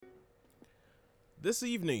This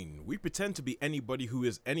evening, we pretend to be anybody who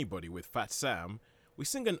is anybody with Fat Sam. We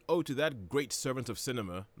sing an ode to that great servant of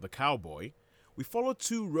cinema, the cowboy. We follow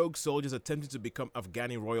two rogue soldiers attempting to become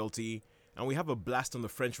Afghani royalty. And we have a blast on the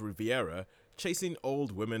French Riviera, chasing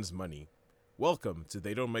old women's money. Welcome to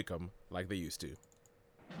They Don't Make 'Em Like They Used To.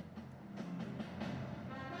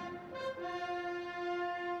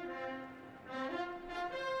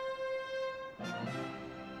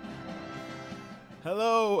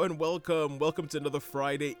 Hello and welcome to another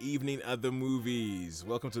Friday evening at the movies.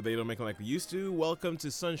 Welcome to They Don't Make 'Em Like They Used To. Welcome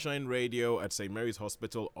to Sunshine Radio at St. Mary's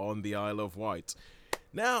Hospital on the Isle of Wight.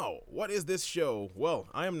 Now, what is this show? Well,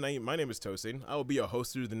 my name is Tosin. I will be your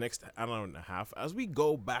host through the next hour and a half as we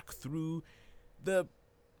go back through the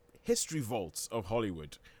history vaults of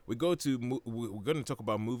Hollywood. We're going to talk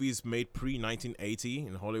about movies made pre-1980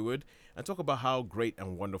 in Hollywood and talk about how great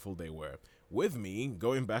and wonderful they were. With me,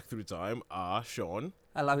 going back through time, are Sean.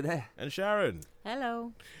 Hello there. And Sharon.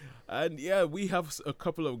 Hello. And yeah, we have a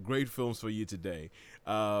couple of great films for you today.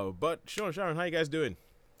 But Sean, Sharon, how you guys doing?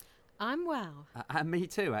 I'm well. And me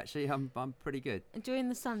too, actually. I'm pretty good. Enjoying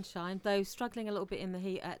the sunshine, though struggling a little bit in the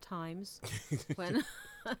heat at times. When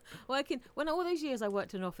all those years I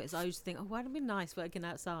worked in an office, I used to think, oh, why would it be nice working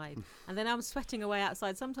outside? And then I'm sweating away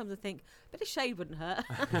outside. Sometimes I think, a bit of shade wouldn't hurt.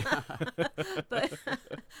 But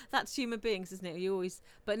that's human beings, isn't it?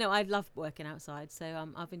 But no, I love working outside.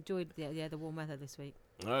 So I've enjoyed the warm weather this week.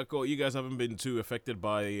 Cool. You guys haven't been too affected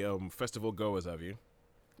by festival goers, have you?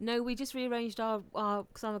 No, we just rearranged our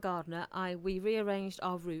because I'm a gardener, we rearranged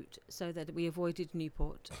our route so that we avoided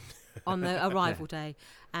Newport on the arrival day.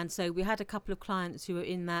 And so we had a couple of clients who were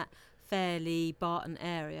in that fairly Barton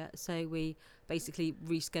area. So we basically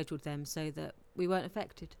rescheduled them so that we weren't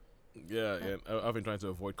affected. Yeah. I've been trying to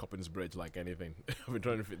avoid Coppins Bridge like anything. I've been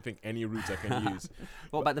trying to think any routes I can use.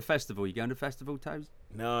 What about the festival? You going to the festival, Toes?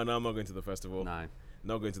 No, I'm not going to the festival. No.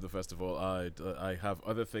 Not going to the festival. I have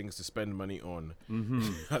other things to spend money on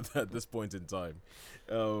at this point in time.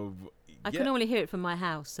 I can normally hear it from my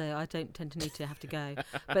house, so I don't tend to need to have to go.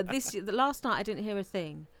 But the last night I didn't hear a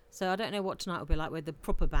thing, so I don't know what tonight will be like where the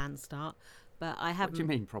proper bands start. But I haven't. What do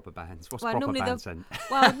you mean proper bands? What's proper bands then?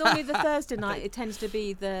 Well, normally the Thursday night it tends to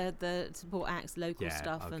be the support acts, local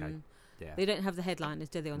stuff, okay. and yeah. They don't have the headliners,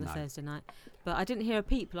 do they, on the Thursday night? But I didn't hear a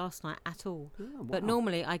peep last night at all. Oh, wow. But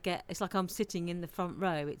normally it's like I'm sitting in the front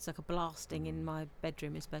row. It's like a blasting in my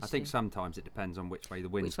bedroom, especially. I think sometimes it depends on which way the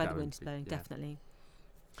wind's going. Which way the wind's blowing, definitely.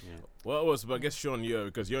 Yeah. Well, I guess Sean,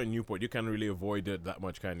 because you're in Newport, you can't really avoid it that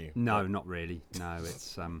much, can you? No, not really. No,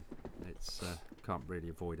 it's can't really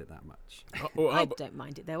avoid it that much. I don't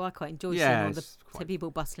mind it though. I quite enjoy seeing all the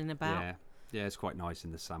people bustling about. Yeah, it's quite nice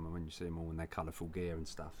in the summer when you see them all in their colourful gear and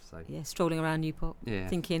stuff. So yeah, strolling around Newport,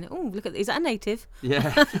 thinking, oh, look at is that a native?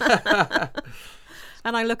 Yeah.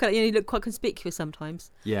 And I look at you look quite conspicuous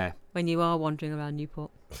sometimes. Yeah. When you are wandering around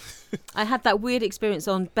Newport. I had that weird experience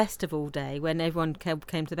on Festival Day when everyone came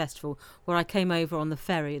to the festival, where I came over on the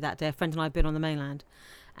ferry that day. A friend and I had been on the mainland,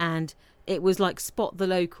 and it was like spot the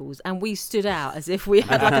locals, and we stood out as if we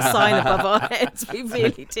had like a sign above our heads. We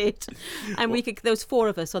really did. And there was 4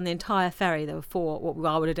 of us on the entire ferry. There were 4 what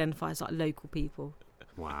I would identify as like local people.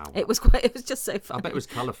 Wow. It was just so funny. I bet it was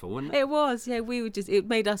colourful, wasn't it? It was, yeah. It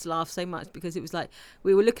made us laugh so much because it was like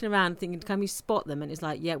we were looking around thinking, can we spot them? And it's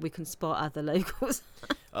like, yeah, we can spot other locals.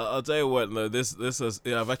 I'll tell you what, no, this is.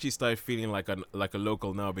 I've actually started feeling like a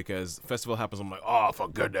local now because festival happens. I'm like, oh, for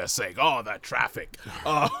goodness sake, oh, that traffic,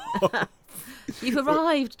 oh. You've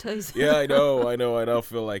arrived, Toes. Yeah, I know. I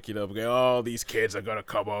feel like, all these kids are going to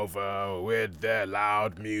come over with their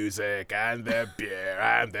loud music and their beer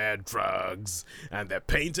and their drugs and their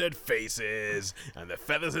painted faces and their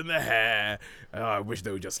feathers in their hair. Oh, I wish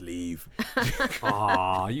they would just leave.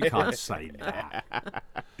 Oh, you can't say that.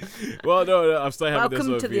 Well, no, I'm still having this.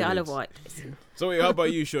 Welcome to the Isle of Wight. So wait, how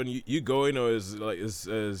about you, Sean? You going, or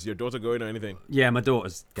is your daughter going, or anything? Yeah, my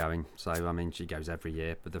daughter's going. So I mean, she goes every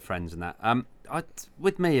year with the friends and that.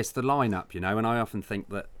 With me, it's the lineup, and I often think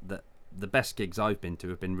that the best gigs I've been to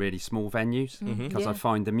have been really small venues because I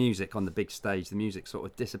find the music on the big stage, the music sort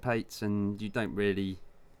of dissipates, and you don't really,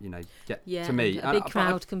 get to me. A big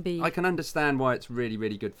crowd can be. I can understand why it's really,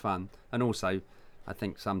 really good fun, and also, I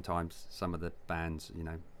think sometimes some of the bands,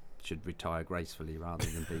 should retire gracefully rather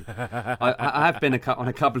than be. I have been on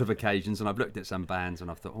a couple of occasions, and I've looked at some bands,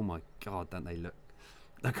 and I've thought, oh my God, don't they look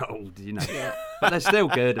old, But they're still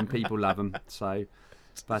good, and people love them. So,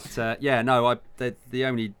 but the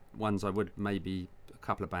only ones I would maybe a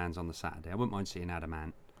couple of bands on the Saturday. I wouldn't mind seeing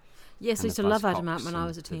Adamant. Yes, I used to love Adamant when I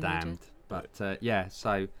was a teenager. Damned. But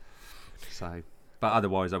but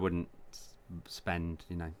otherwise I wouldn't spend.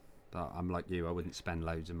 But I'm like you, I wouldn't spend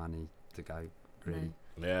loads of money to go really.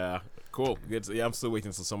 Yeah, cool. Yeah, I'm still waiting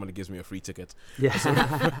until somebody gives me a free ticket Yeah.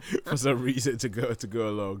 for some reason to go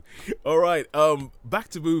along. All right, back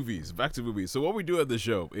to movies. So what we do at the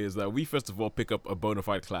show is that we first of all pick up a bona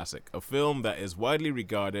fide classic, a film that is widely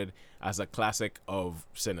regarded as a classic of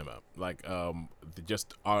cinema, like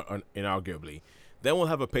just inarguably. Then we'll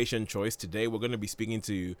have a patient choice. Today we're going to be speaking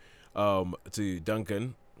to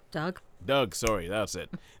Doug, sorry, that's it.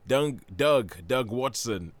 Doug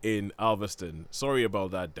Watson in Alveston. Sorry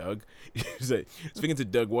about that, Doug. Speaking to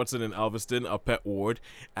Doug Watson in Alveston, our pet ward,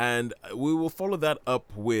 and we will follow that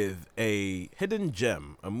up with a hidden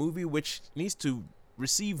gem, a movie which needs to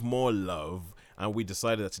receive more love, and we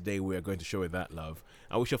decided that today we are going to show it that love.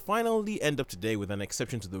 And we shall finally end up today with An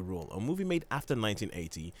Exception to the Rule, a movie made after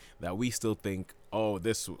 1980 that we still think, oh,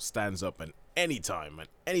 this stands up at any time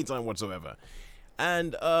whatsoever.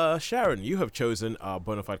 And Sharon, you have chosen our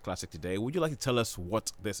bona fide classic today. Would you like to tell us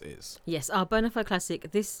what this is? Yes, our bona fide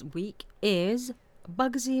classic this week is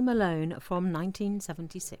Bugsy Malone from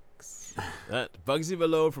 1976. Bugsy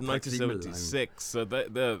Malone from Bugsy 1976.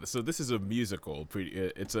 Malone. So this is a musical.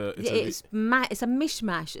 It's a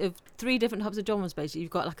mishmash of three different types of genres. Basically,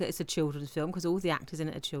 you've got it's a children's film because all the actors in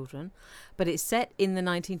it are children, but it's set in the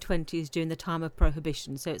 1920s during the time of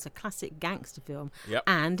Prohibition. So it's a classic gangster film,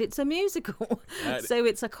 and it's a musical. So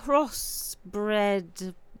it's a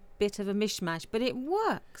crossbred bit of a mishmash, but it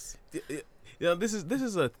works. This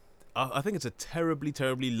is I think it's a terribly,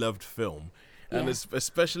 terribly loved film. And it's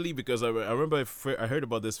especially because I remember I heard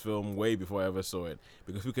about this film way before I ever saw it,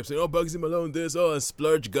 because we kept saying, oh, Bugsy Malone this, and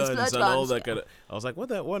Splurge Guns and all that kind of. I was like, what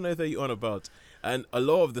on earth are you on about? And a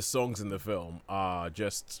lot of the songs in the film are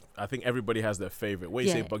just, I think everybody has their favorite. When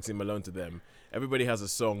you say Bugsy Malone to them, everybody has a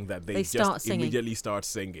song that they just immediately start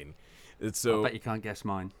singing. So I bet you can't guess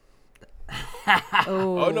mine.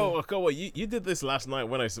 Oh no! Come on, you did this last night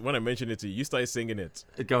when I mentioned it to you. You started singing it.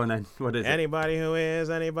 Go on then. What is Anybody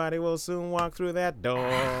will soon walk through that door.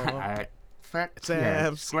 Fat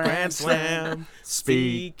Sam's Grand Slam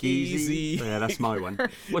Speakeasy. Yeah, that's my one.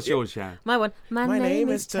 What's yours, Sharon? My one. My name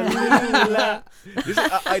is Tallulah.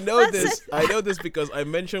 I know this. I know this because I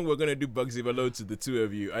mentioned we're gonna do Bugsy Malone to the two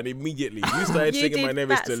of you, and immediately you started singing "My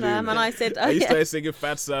Name Is Tallulah," and I said, you started singing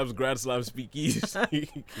Fat Sam's Grand Slam Speakeasy.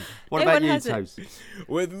 What about you, Toast?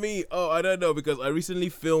 With me, I don't know, because I recently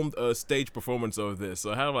filmed a stage performance of this,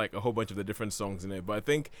 so I have like a whole bunch of the different songs in it. But I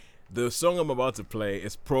think the song I'm about to play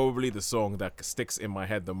is probably the song that sticks in my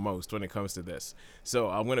head the most when it comes to this. So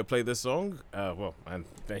I'm going to play this song, and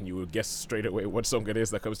then you will guess straight away what song it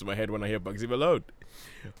is that comes to my head when I hear Bugsy Malone.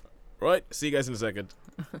 Right, see you guys in a second.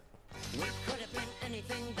 We could have been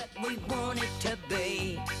anything that we wanted to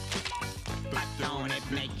be, but don't it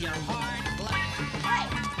make your heart glad? Hey,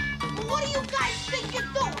 what do you guys think you're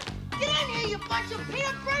doing? Get in here, you bunch of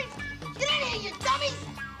peanut brains! Get in here, you dummies!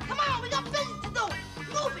 Come on, we got business to do!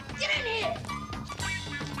 Move it! Get in here!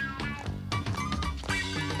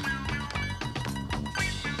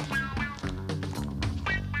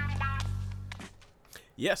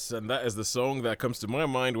 Yes, and that is the song that comes to my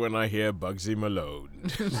mind when I hear Bugsy Malone.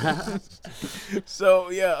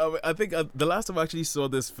 So, yeah, I think the last time I actually saw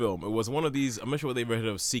this film, it was one of these, I'm not sure what they've heard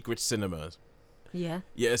of, secret cinemas. Yeah.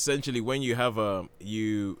 Yeah, essentially, when you have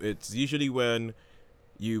it's usually when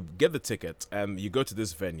you get the ticket and you go to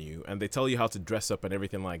this venue and they tell you how to dress up and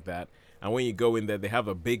everything like that. And when you go in there, they have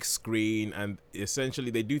a big screen, and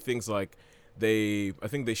essentially they do things like I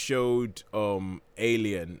think they showed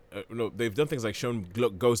Alien. They've done things like shown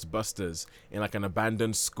Ghostbusters in like an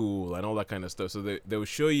abandoned school and all that kind of stuff. So they will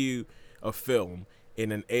show you a film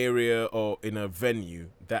in an area or in a venue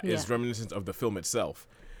that is reminiscent of the film itself.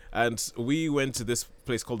 And we went to this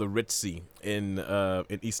place called the Ritzy in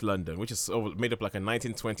East London, which is made up like a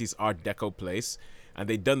 1920s Art Deco place. And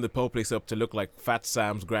they done the whole place up to look like Fat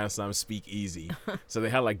Sam's Grand Slam Speakeasy. So they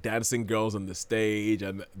had like dancing girls on the stage,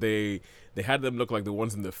 and they had them look like the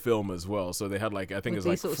ones in the film as well. So they had like, I think it's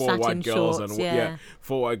like four white girls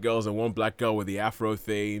and one black girl with the afro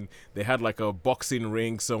thing. They had like a boxing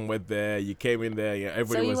ring somewhere there. You came in there,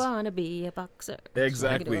 everybody was. So you wanna be a boxer?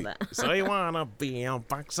 Exactly. So you wanna be a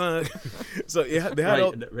boxer? So yeah, they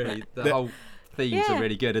had really the whole themes are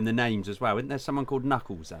really good, and the names as well. Isn't there someone called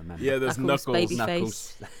Knuckles? I remember. Yeah, there's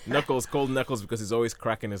Knuckles. Knuckles called Knuckles because he's always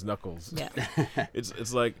cracking his knuckles. Yeah.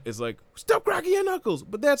 It's like stop cracking your knuckles,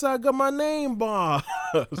 but that's how I got my name,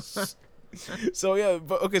 boss. So yeah,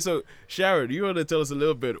 but okay. So Sharon, you want to tell us a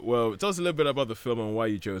little bit? Well, tell us a little bit about the film and why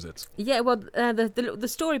you chose it. Yeah, well, the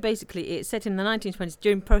story basically, it's set in the 1920s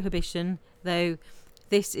during Prohibition, though.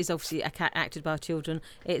 this is obviously acted by children.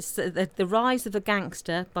 It's the rise of the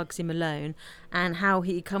gangster, Bugsy Malone, and how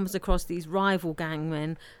he comes across these rival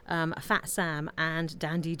gangmen, Fat Sam and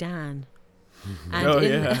Dandy Dan. And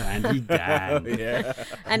Andy Dan. Yeah.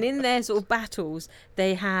 and in their sort of battles,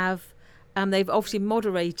 they have... they've obviously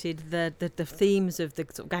moderated the themes of the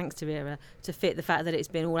sort of gangster era to fit the fact that it's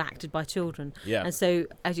been all acted by children. Yeah. And so,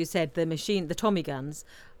 as you said, the Tommy guns,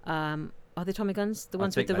 are they Tommy guns? The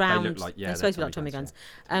ones with the they round... look like, they're supposed to be like Tommy guns.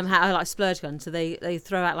 How like splurge guns. So they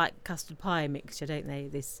throw out like custard pie mixture, don't they?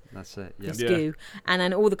 That's it. Yeah. This goo. And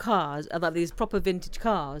then all the cars are like these proper vintage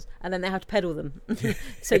cars, and then they have to pedal them.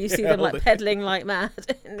 So you see them like pedaling like mad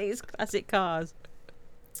in these classic cars.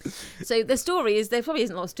 So the story is, there probably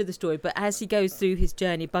isn't lots to the story, but as he goes through his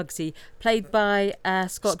journey, Bugsy, played by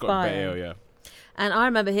Scott Baio. Yeah. And I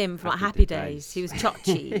remember him from Happy Days. He was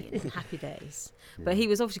Chachi in Happy Days. But he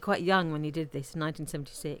was obviously quite young when he did this in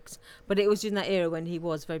 1976. But it was in that era when he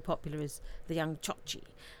was very popular as the young Chachi.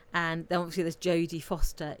 And then obviously there's Jodie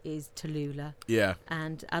Foster is Tallulah. Yeah.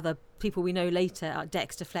 And other people we know later,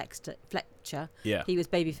 Dexter Fletcher. Yeah. He was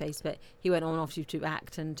Babyface, but he went on obviously to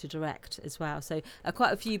act and to direct as well. So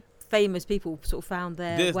quite a few famous people sort of found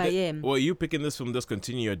their way in. Well, you picking this from just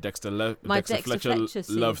continue your Dexter Fletcher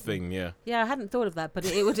season. love thing, yeah. Yeah, I hadn't thought of that, but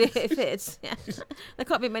it would it fits. Yeah. There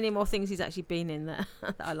can't be many more things he's actually been in that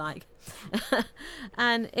I like.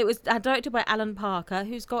 And it was directed by Alan Parker,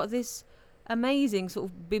 who's got this amazing sort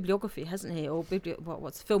of bibliography, hasn't he? Or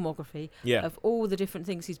what's filmography of all the different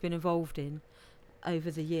things he's been involved in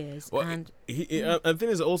over the years. Well, and the thing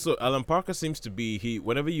is also, Alan Parker seems to be,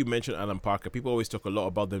 whenever you mention Alan Parker, people always talk a lot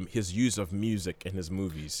about his use of music in his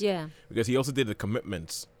movies. Yeah. Because he also did The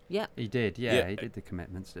Commitments. Yeah. He did, yeah. He did The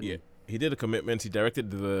Commitments, didn't he? He did The Commitments. He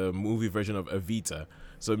directed the movie version of Evita.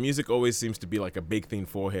 So music always seems to be like a big thing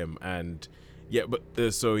for him. And yeah, but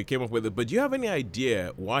so he came up with it. But do you have any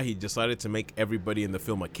idea why he decided to make everybody in the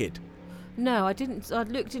film a kid? No, I didn't. I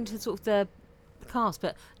looked into sort of the cast,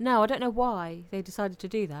 but no, I don't know why they decided to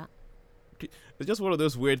do that. It's just one of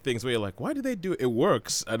those weird things where you're like, why do they do it? It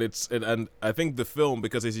works, and I think the film,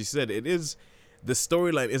 because as you said, the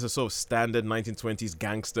storyline is a sort of standard 1920s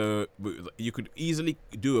gangster. You could easily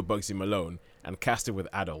do a Bugsy Malone and cast it with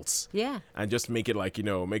adults. Yeah. And just make it like,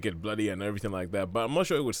 make it bloody and everything like that. But I'm not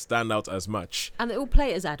sure it would stand out as much. And they all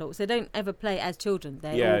play as adults. They don't ever play as children.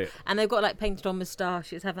 And they've got like painted on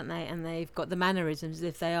moustaches, haven't they? And they've got the mannerisms as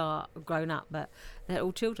if they are grown up, but they're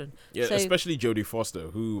all children. Yeah, so, especially Jodie Foster,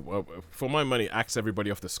 who, for my money, acts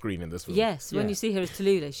everybody off the screen in this film. Yes, when you see her as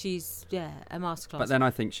Tallulah, she's, a masterclass. But then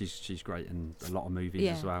I think she's great in a lot of movies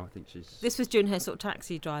as well. I think she's... This was during her sort of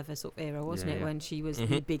Taxi Driver sort of era, wasn't it? When she was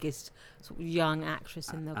the biggest sort of young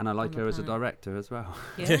actress in the... And I like her as a director as well.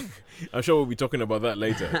 Yeah. I'm sure we'll be talking about that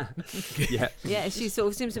later. Yeah, she sort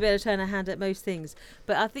of seems to be able to turn her hand at most things.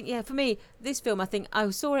 But I think, for me, this film, I think I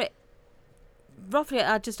saw it roughly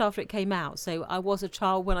just after it came out. So I was a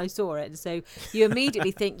child when I saw it. So you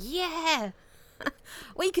immediately think, yeah,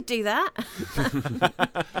 we could do that.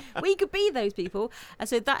 We could be those people. And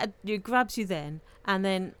so that grabs you then. And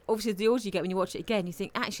then obviously the audio you get when you watch it again, you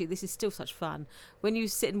think, actually, this is still such fun. When you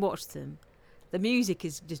sit and watch them, the music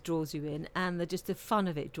just draws you in, and the fun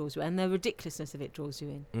of it draws you in, and the ridiculousness of it draws you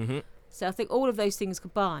in. Mm-hmm. So I think all of those things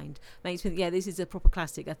combined makes me think, this is a proper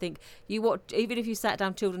classic. I think you watch, even if you sat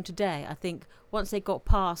down children today, I think once they got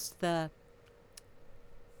past the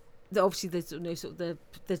obviously the sort of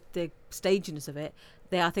the staginess of it,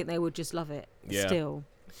 I think they would just love it still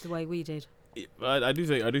the way we did. I do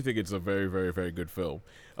think it's a very, very, very good film.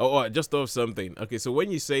 Oh, just thought of something. Okay, so when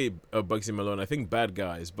you say Bugsy Malone, I think Bad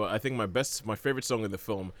Guys, but I think my favorite song in the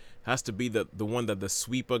film has to be the one that the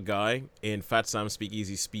sweeper guy in Fat Sam's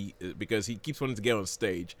Speakeasy because he keeps wanting to get on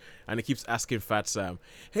stage and he keeps asking Fat Sam,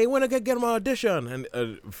 "Hey, when I get my audition?"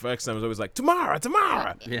 And Fat Sam is always like, "Tomorrow."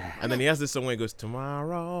 Yeah. And then he has this song where he goes,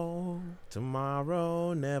 "Tomorrow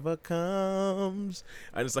never comes,"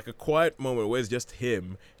 and it's like a quiet moment where it's just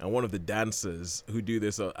him and one of the dancers who do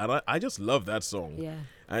this, and I just love that song. Yeah.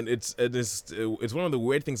 And it's one of the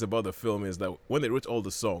weird things about the film is that when they wrote all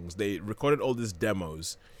the songs, they recorded all these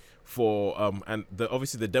demos for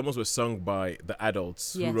obviously the demos were sung by the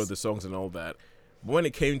adults who wrote the songs and all that. But when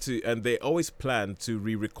it came to, and they always planned to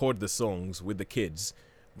re-record the songs with the kids,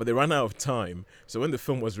 but they ran out of time. So when the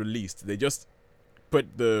film was released, they just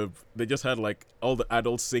had like all the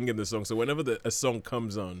adults singing the song. So whenever a song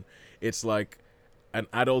comes on, it's like an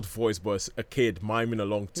adult voice but a kid miming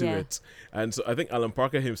along to it. And so I think Alan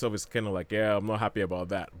Parker himself is kind of like, I'm not happy about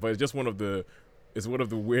that, but it's just one of the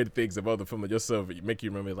weird things about the film that just sort of make you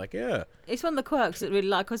remember, like, it's one of the quirks that really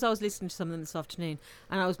like, because I was listening to something this afternoon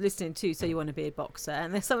and I was listening to So You Want to Be a Boxer,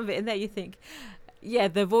 and there's some of it in there you think, Yeah,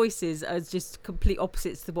 their voices are just complete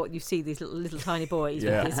opposites to what you see, these little tiny boys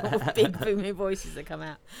Yeah. with these sort of big booming voices that come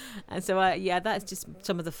out. And so, that's just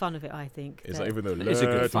some of the fun of it, I think. It's that- like, even though It is a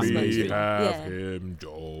good let fun me movie. have Yeah. him,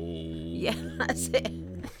 Joe. Yeah, that's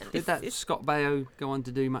it. Did that Scott Baio go on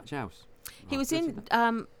to do much else? He was in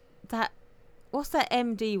that, what's that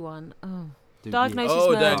MD one? Oh, Did Diagnosis Oh,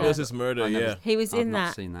 Murder. Diagnosis Murder, I never- yeah. he was I've in not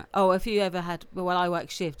that. seen that. Oh, if you ever had, well, I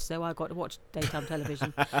work shift, so I got to watch daytime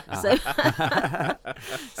television. Ah.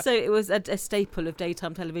 So it was a staple of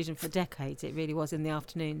daytime television for decades. It really was in the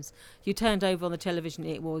afternoons. You turned over on the television,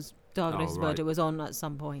 it was Diagnosis Oh, right. Murder was on at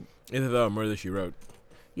some point. Either that or Murder, She Wrote.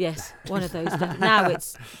 Yes, one of those. Now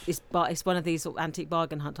it's one of these sort of antique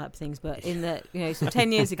bargain hunt type things. But in the so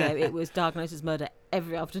 10 years ago, it was Diagnosis Murder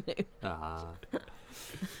every afternoon. Ah.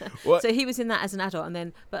 What? So he was in that as an adult, and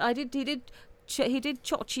then he did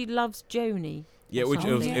Chochi Loves Joni. Yeah, or which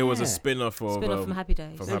something. it was a Yeah. spin-off of Spin-off from Happy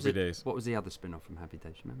Days. from What was Happy it- Days. What was the other spin-off from Happy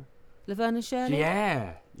Days? Remember? Laverne and Shirley.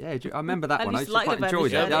 Yeah. I remember that I one. I used used to to like quite Laverne enjoy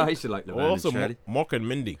and that. Yeah, I Shirley. used to like Laverne Also, and Shirley. Mork and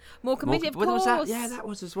Mindy. More comedy, of What course. was that? Yeah, that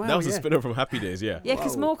was as well. That was a yeah. spin-off from Happy Days, yeah. Yeah,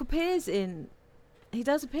 because Whoa. Mork appears in. He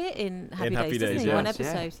does appear in Happy Happy Days, doesn't Days, he? yeah. One Yes,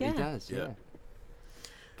 episode, yeah. He does, Yeah. yeah.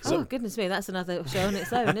 So- Oh goodness me, that's another show on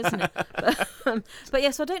its own, isn't it? But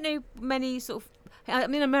yes, I don't know many sort of. I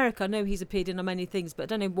mean, America, I know he's appeared in many things, but I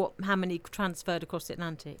don't know how many transferred across the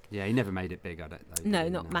Atlantic. Yeah, he never made it big, I don't know. No,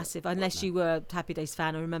 not massive. Unless you were a Happy Days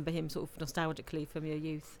fan, I remember him sort of nostalgically from your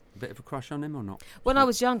youth. A bit of a crush on him or not? When I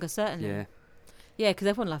was younger, certainly. Yeah. Yeah, because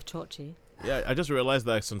everyone loved Chochi. Yeah, I just realized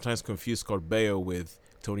that I sometimes confuse Scott Baio with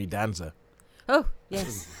Tony Danza. Oh,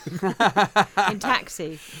 yes. In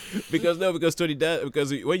Taxi. Because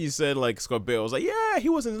when you said like Scott Baio, I was like, yeah, he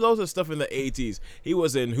was in loads of stuff in the 80s. He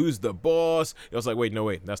was in Who's the Boss? I was like, wait,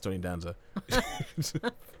 that's Tony Danza.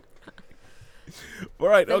 All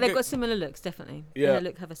right, But okay. they've got similar looks, definitely. Yeah. Their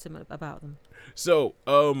look have a similar about them. So,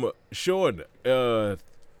 Sean,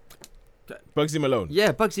 Bugsy Malone.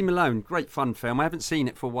 Yeah, Bugsy Malone, great fun film. I haven't seen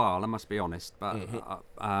it for a while, I must be honest, but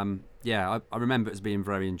I remember it as being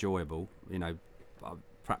very enjoyable. You know,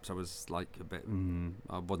 perhaps I was like a bit,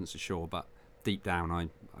 I wasn't so sure, but deep down I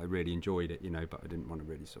really enjoyed it. You know, but I didn't want to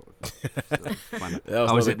really sort of. That was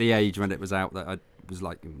I was another- at the age when it was out that I was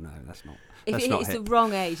like, no, that's not. If That's it, not it's hip. the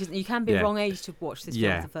wrong age, isn't it? You can be Yeah. wrong age to watch this film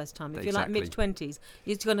Yeah, for the first time. If you're like exactly. mid-20s,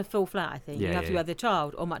 you're just going to fall flat, I think. Yeah, you have to be yeah. either a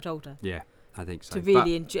child or much older Yeah, I think so. to But-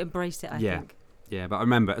 really embrace it, I Yeah. think. Yeah, but I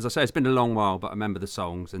remember, as I say, it's been a long while, but I remember the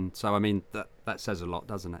songs, and so I mean that says a lot,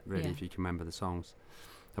 doesn't it? Really, Yeah. if you can remember the songs.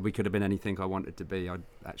 And we could have been anything I wanted to be. I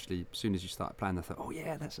actually, as soon as you started playing, I thought, oh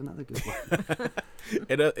yeah, that's another good one.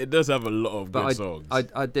 It does have a lot of But good songs.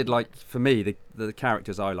 I did like, for me, the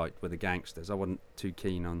characters I liked were the gangsters. I wasn't too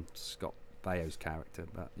keen on Scott Baio's character,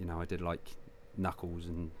 but you know, I did like Knuckles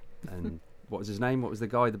and what was his name? What was the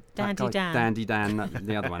guy? The black Dandy guy? Dan. Dandy Dan.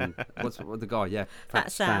 The other one. What the guy? Yeah, Fat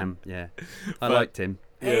Sam. Yeah, I liked him.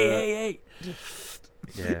 Yeah. Hey.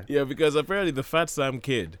 Yeah. Yeah, because apparently the Fat Sam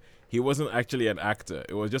kid, he wasn't actually an actor.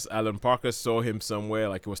 It was just Alan Parker saw him somewhere,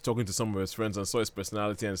 like he was talking to some of his friends and saw his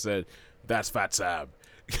personality and said, "That's Fat Sam,"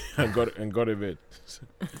 and got him in.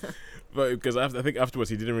 But because I think afterwards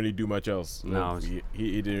he didn't really do much else. No.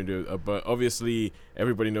 He didn't do. But obviously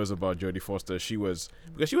everybody knows about Jodie Foster. She was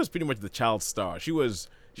pretty much the child star. She was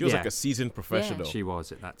Yeah. like a seasoned professional. She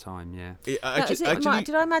was at that time, yeah. Did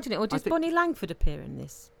I imagine it, or did think- Bonnie Langford appear in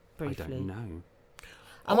this briefly? I don't know.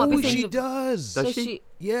 I might be oh, thinking she of- does. Does So she?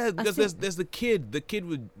 Yeah, because think- there's the kid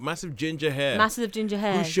with massive ginger hair. Massive ginger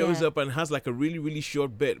hair. who shows yeah. up and has like a really really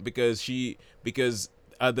short bit because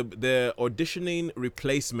they're auditioning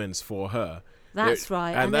replacements for her. That's They're-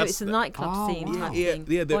 right. and I know that's it's a the- nightclub Oh, scene wow. type Yeah, thing.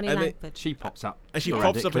 yeah, Bonnie and they- Langford. She pops up. And she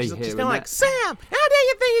pops up and she's sporadically kind here of like, and Sam, how dare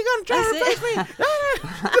you think you're gonna try to That's replace me?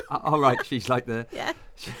 there. All right, she's like the. Yeah.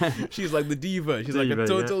 She's like the diva. She's like Diva, a yeah.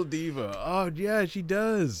 total diva. Oh yeah, she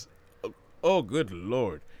does. Oh good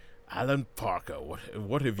lord, Alan Parker,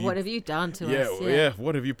 what have you? What have you done to yeah, us? yeah.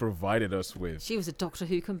 What have you provided us with? She was a Doctor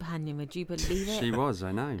Who companion. Would you believe it? She was,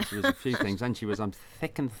 I know. She was a few things, and she was. I'm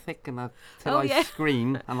thick and till Oh, I yeah.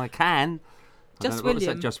 scream, and I can. I Just don't know, what was that?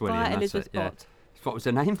 William. Just William. Violet That's Elizabeth it. Yeah. Bott. What was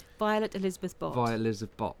her name? Violet Elizabeth Bott. Violet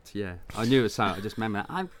Elizabeth Bott. Yeah, I knew it was something. I just remember.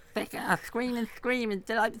 I'm thick. I scream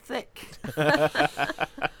until I'm thick.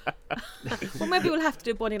 Well, maybe we'll have to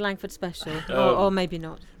do a Bonnie Langford special, Oh. or maybe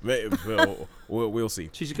not. We'll see.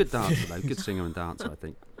 She's a good dancer, though. Good singer and dancer, I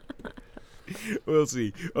think. We'll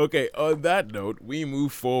see. Okay, on that note, we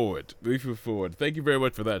move forward. Thank you very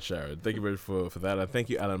much for that, Sharon. Thank you very much for that. And thank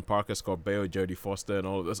you, Alan Parker, Scott Baio, Jodie Foster, and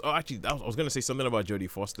all of this. Oh, actually, I was going to say something about Jodie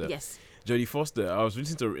Foster. Yes. Jodie Foster, I was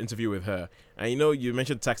listening to an interview with her, and you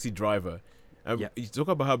mentioned Taxi Driver. Yeah. You talk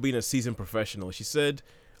about her being a seasoned professional. She said,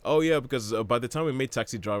 Oh yeah, because by the time we made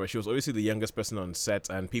Taxi Driver, she was obviously the youngest person on set,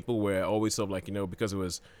 and people were always sort of like, because it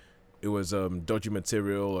was dodgy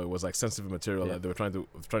material, or it was like sensitive material that they were trying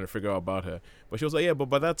to figure out about her. But she was like, yeah, but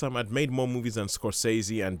by that time I'd made more movies than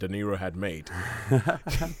Scorsese and De Niro had made.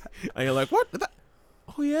 And you're like, what?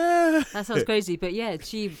 Oh yeah, That sounds crazy, but yeah,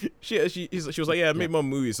 she was like, yeah, I made more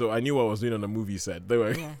movies, so I knew what I was doing on the movie set. They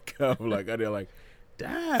were kind of like, and they're like,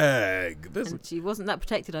 dang, this. and she wasn't that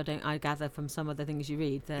protected. I gather from some of the things you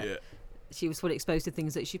read that she was fully exposed to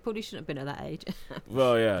things that she probably shouldn't have been at that age.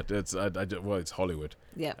 Well, yeah, it's Hollywood.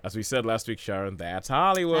 Yeah, As we said last week, Sharon, that's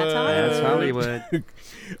Hollywood. That's Hollywood.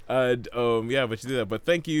 And but she did that. But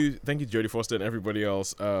thank you, Jodie Foster and everybody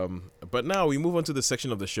else. But now we move on to the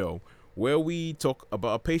section of the show where we talk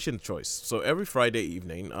about a patient choice. So every Friday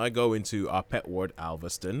evening, I go into our pet ward,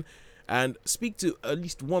 Alveston, and speak to at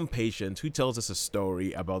least one patient who tells us a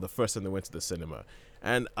story about the first time they went to the cinema.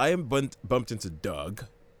 And I am bumped into Doug.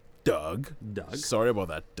 Sorry about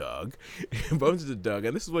that, Doug. Bumped into Doug,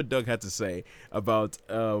 and this is what Doug had to say about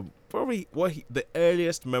probably the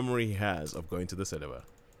earliest memory he has of going to the cinema.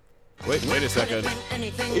 Wait a second.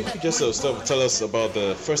 If you could just tell us about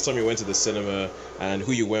the first time you went to the cinema and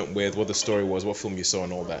who you went with, what the story was, what film you saw,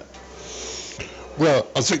 and all that. Well,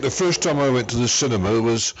 I think the first time I went to the cinema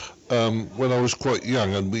was when I was quite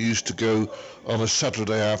young, and we used to go on a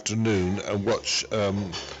Saturday afternoon and watch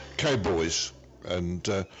Cowboys, and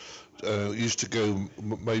used to go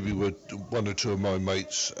maybe with one or two of my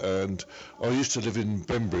mates, and I used to live in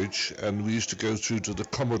Bembridge, and we used to go through to the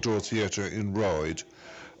Commodore Theatre in Ryde,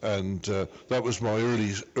 and that was my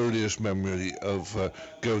earliest memory of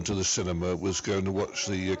going to the cinema, was going to watch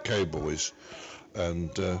the Cowboys,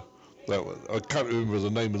 and I can't remember the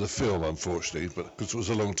name of the film, unfortunately, but because it was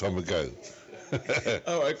a long time ago.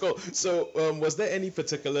 All right, cool. So, was there any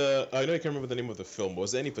particular? I know you can't remember the name of the film. But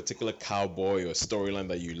was there any particular cowboy or storyline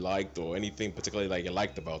that you liked, or anything particularly that you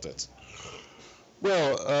liked about it?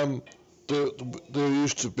 Well, there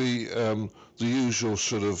used to be the usual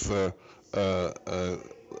sort of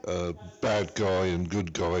bad guy and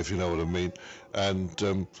good guy, if you know what I mean,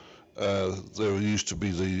 and there used to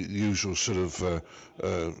be the usual sort of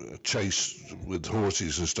chase with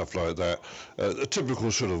horses and stuff like that, a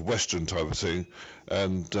typical sort of Western type of thing,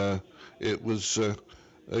 and it was,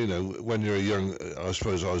 when you're young, I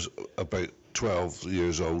suppose I was about 12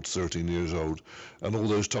 years old, 13 years old, and all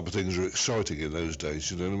those type of things are exciting in those days,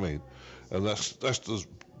 you know what I mean? And that's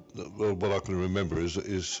what I can remember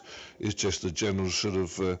is just the general sort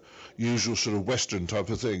of usual sort of Western type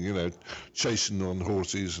of thing, chasing on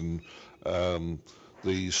horses and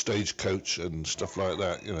the stagecoach and stuff like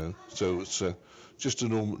that, So it's just a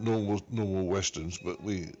normal Westerns, but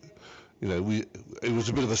it was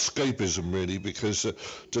a bit of escapism really, because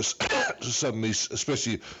just suddenly,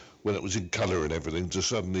 especially when it was in colour and everything, to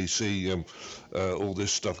suddenly see all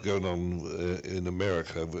this stuff going on in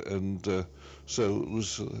America, and so it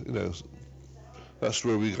was, that's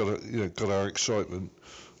where we got our excitement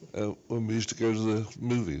when we used to go to the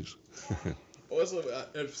movies. Also,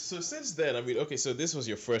 so since then, I mean, okay, so this was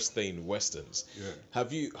your first thing in Westerns. Yeah.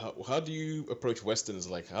 How do you approach Westerns?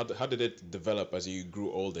 Like, how did it develop as you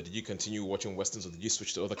grew older? Did you continue watching Westerns, or did you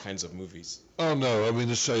switch to other kinds of movies? Oh no, I mean,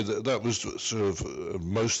 to say that was sort of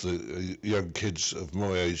most of the young kids of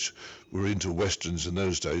my age were into Westerns in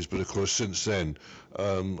those days. But of course, since then,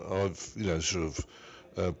 I've sort of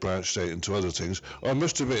branched out into other things. I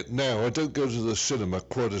must admit, now I don't go to the cinema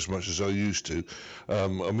quite as much as I used to. I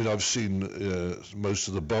mean, I've seen most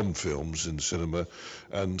of the Bond films in cinema,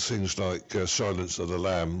 and things like Silence of the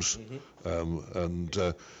Lambs, and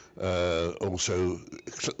also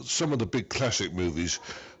some of the big classic movies,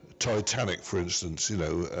 Titanic, for instance,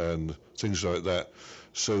 and things like that.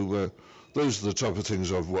 So those are the type of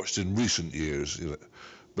things I've watched in recent years,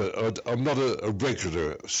 But I'm not a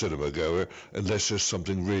regular cinema goer unless there's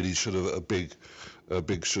something really sort of a big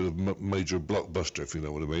sort of major blockbuster, if you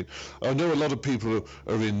know what I mean. I know a lot of people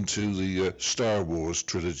are into the Star Wars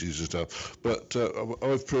trilogies and stuff, but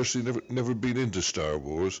I've personally never been into Star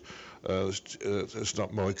Wars. It's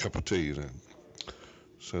not my cup of tea,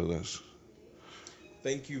 So that's.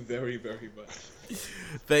 Thank you very, very much.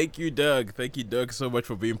 Thank you, Doug. Thank you, Doug, so much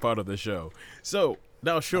for being part of the show. So.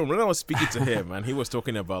 Now, Sean, when I was speaking to him, and he was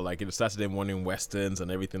talking about, like, Saturday morning Westerns and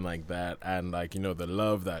everything like that, and, like, the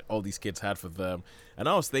love that all these kids had for them, and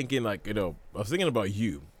I was thinking, like, I was thinking about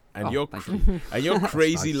you, and Oh, your thank you. and your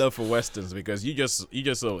crazy nice. love for westerns, because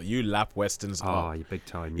you lap westerns Oh, up. you big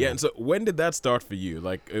time. Yeah, and so when did that start for you?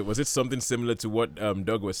 Like, was it something similar to what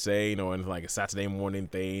Doug was saying, or like a Saturday morning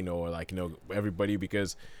thing, or like, everybody?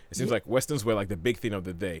 Because it seems like westerns were like the big thing of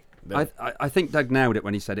the day. I think Doug nailed it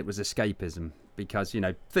when he said it was escapism, because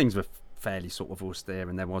things were fairly sort of austere,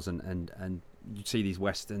 and there wasn't, and you'd see these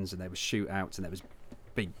westerns, and there was shootouts, and there was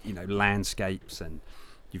big landscapes, and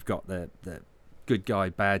you've got the good guy,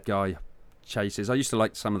 bad guy chases. I used to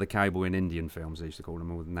like some of the cowboy and Indian films. I used to call them,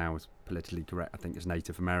 more than now it's politically correct, I think it's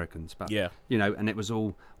Native Americans, but Yeah. and it was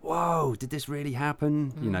all, whoa, did this really happen?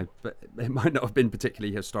 But it might not have been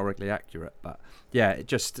particularly historically accurate, but yeah,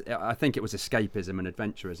 I think it was escapism and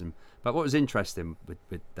adventurism. But what was interesting with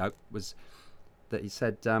Doug was that he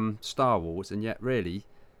said Star Wars, and yet really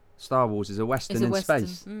Star Wars is a western It's a in western.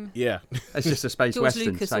 space. Yeah. It's just a space George western.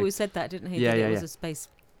 Lucas so- always said that, didn't he? Yeah, that yeah, it was yeah. a space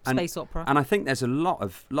And- opera. And I think there's a lot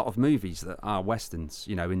of movies that are westerns,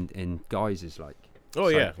 in guises like.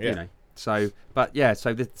 Oh, so, yeah.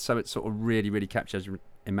 So it sort of really captures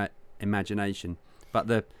imagination. But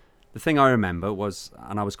the thing I remember was,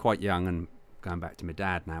 and I was quite young, and going back to my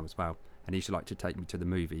dad now as well, and he used to like to take me to the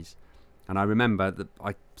movies. And I remember that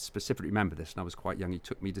I specifically remember this, and I was quite young. He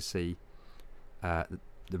took me to see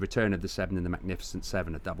the Return of the Seven and the Magnificent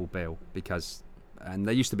Seven, a double bill, and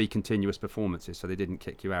they used to be continuous performances, so they didn't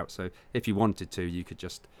kick you out. So if you wanted to, you could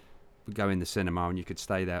just go in the cinema and you could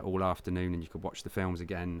stay there all afternoon, and you could watch the films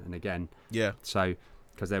again and again. Yeah. So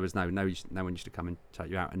because there was no one used to come and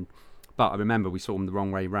take you out. But I remember we saw them the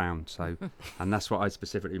wrong way round. So and that's what I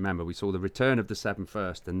specifically remember. We saw the Return of the Seven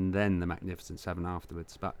first, and then the Magnificent Seven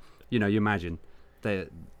afterwards. But you imagine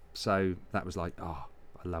so that was like, oh,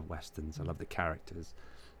 I love westerns. I love the characters.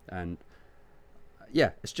 And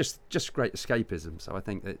yeah, it's just great escapism. So I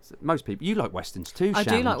think that most people, you like westerns too, I do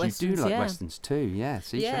Shannon. like You westerns, do like yeah. westerns too, yeah.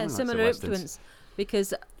 See, Yeah, Shannon likes the similar westerns. influence,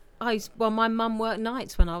 because my mum worked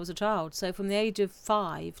nights when I was a child. So from the age of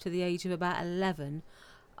 5 to the age of about 11,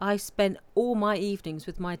 I spent all my evenings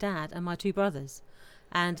with my dad and my 2 brothers.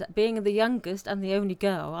 And being the youngest and the only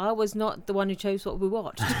girl, I was not the one who chose what we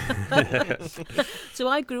watched. So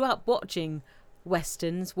I grew up watching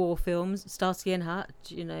westerns, war films, Starsky and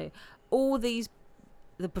Hutch, all these,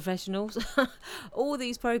 The Professionals, all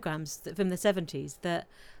these programs from the 70s that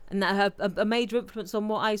have a major influence on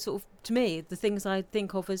what I sort of, to me, the things I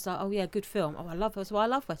think of as like, oh yeah, good film. Oh, I love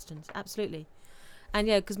westerns, absolutely. And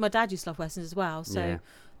yeah, because my dad used to love westerns as well, so Yeah.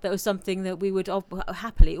 that was something that we would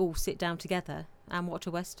happily all sit down together and watch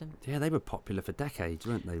a western. Yeah, they were popular for decades,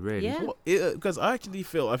 weren't they? Really? Yeah. Well, because I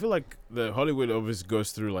feel like the Hollywood always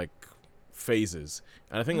goes through like phases,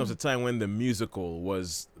 and I think there was a time when the musical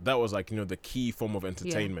was like the key form of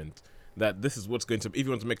entertainment. That this is what's going to, if you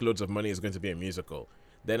want to make loads of money, it's going to be a musical.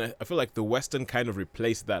 Then I feel like the western kind of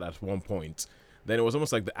replaced that at one point. Then it was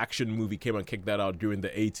almost like the action movie came and kicked that out during the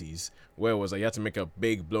 80s, where it was like you had to make a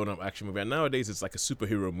big blown up action movie, and nowadays it's like a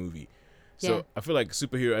superhero movie. So Yeah. I feel like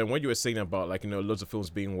superhero, and what you were saying about like loads of films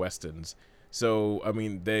being westerns. So I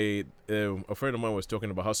mean, a friend of mine was talking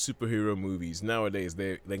about how superhero movies nowadays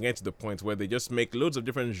they get to the point where they just make loads of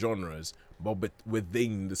different genres, but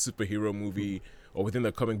within the superhero movie or within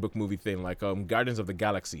the comic book movie thing, like Guardians of the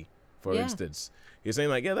Galaxy, for Yeah. instance. You're saying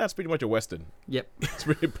like, yeah, that's pretty much a western. Yep. It's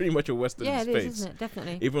pretty much a western Yeah, space. it is, isn't it?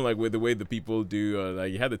 Definitely. Even like with the way the people do,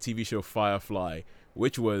 like you had the TV show Firefly,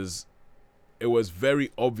 which was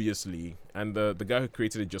very obviously, and the guy who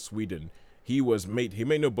created it, Joss Whedon, he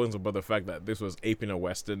made no bones about the fact that this was aping a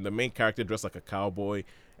western. The main character dressed like a cowboy.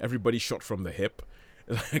 Everybody shot from the hip.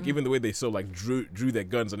 Like even the way they drew their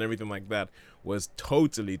guns and everything like that was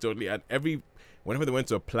totally, and whenever they went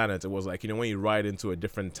to a planet, it was like, when you ride into a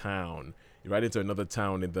different town, you ride into another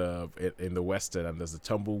town in the western, and there's a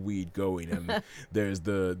tumbleweed going, and there's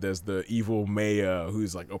the evil mayor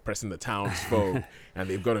who's like oppressing the townsfolk, and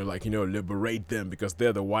they've got to like liberate them because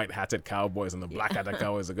they're the white-hatted cowboys and the black-hatted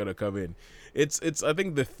cowboys are gonna come in. It's I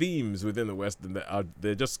think the themes within the western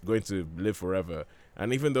they're just going to live forever.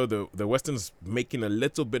 And even though the western's making a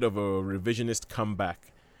little bit of a revisionist comeback,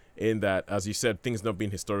 in that, as you said, things not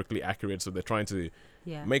being historically accurate, so they're trying to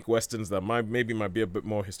make westerns that might be a bit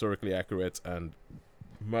more historically accurate and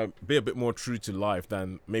might be a bit more true to life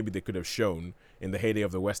than maybe they could have shown in the heyday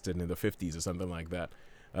of the western in the 50s or something like that.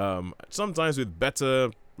 Sometimes with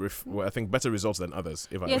better results than others.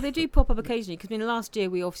 They do pop up occasionally, because last year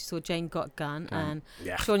we obviously saw Jane Got Gun, and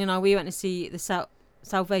Sean and I, we went to see the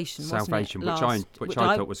Salvation, which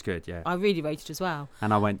I thought was good, yeah. I really rated as well.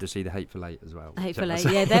 And I went to see The Hateful Eight as well. Hateful Eight,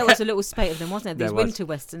 yeah, there was a little spate of them, wasn't there? These There was. winter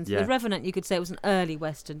westerns. Yeah. The Revenant, you could say it was an early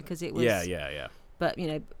western, because it was. Yeah. But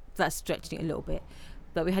that's stretching it a little bit.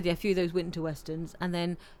 But we had a few of those winter westerns, and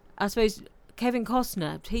then I suppose Kevin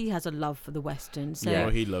Costner, he has a love for the Western. So Yeah. Oh,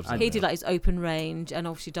 he loves it. he did like his Open Range and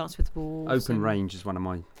obviously Dance with Wolves. Open and Range is one of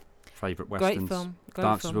my favourite Great westerns. film. Great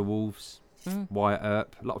Dances film. with Wolves. Wyatt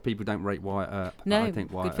Earp. A lot of people don't rate Wyatt Earp. But No, I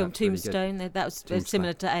think Wyatt good film. Earp's really good. Tombstone. That was Tombstone,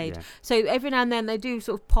 similar to Aid. yeah. So every now and then they do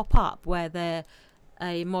sort of pop up where they're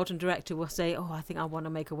a modern director will say, "Oh, I think I want to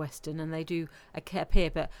make a western," and they do appear.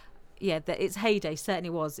 But yeah, its heyday certainly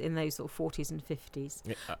was in those sort of 40s and 50s.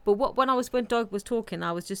 Yeah, But when Doug was talking,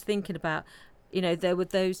 I was just thinking about, you know, there were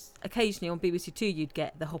those occasionally on BBC Two you'd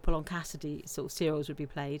get the Hopalong Cassidy sort of serials would be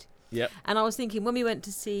played. Yep. And I was thinking when we went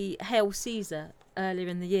to see Hail Caesar earlier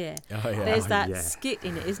in the year, Oh, yeah. there's Oh, that yeah. skit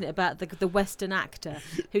in it, isn't it, about the Western actor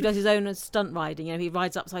who does his own stunt riding. You know, he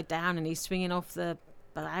rides upside down and he's swinging off the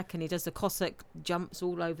back and he does the Cossack jumps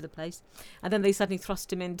all over the place. And then they suddenly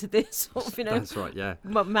thrust him into this sort of, you know, That's right, yeah.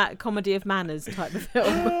 comedy of manners type of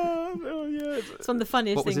film. Oh, yeah. It's one of the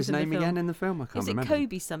funniest What was things his in name the film. again in the film? I can't Is it remember.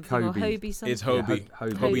 Kobe something or Kobe. Hobie something? It's Hobie. Yeah,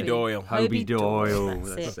 Hobie. Hobie Doyle. Hobie Doyle.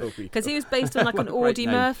 That's That's it. Because he was based on like an What a great Audie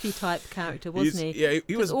name. Murphy type character, wasn't he? Yeah,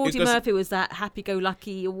 he was. Audie because- Murphy was that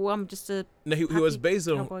happy-go-lucky. Oh, I'm just a No, he was happy based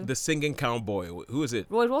on cowboy. the singing cowboy. Who was it?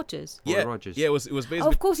 Roy Rogers. Roy Yeah, Rogers. yeah. It was based. Oh,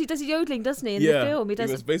 of course he does yodeling, doesn't he? In yeah, the film, he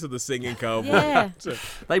does. was based on the singing cowboy. Yeah. So-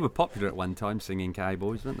 They were popular at one time, singing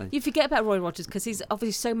cowboys, weren't they? You forget about Roy Rogers because he's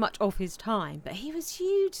obviously so much of his time, but he was a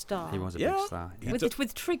huge star. He was a Yeah. big star. Yeah.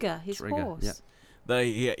 with Trigger, his Trigger, horse. yeah.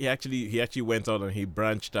 he actually went out and he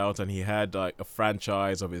branched out and he had like a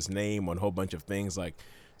franchise of his name on a whole bunch of things like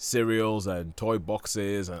cereals and toy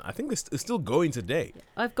boxes, and I think it's still going today.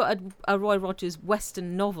 I've got a Roy Rogers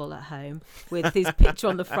Western novel at home with his picture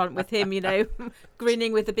on the front with him, you know,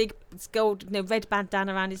 grinning with the big gold, red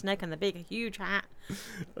bandana around his neck and the big, huge hat,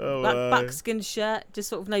 Oh, that buckskin shirt, just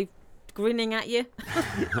sort of grinning at you.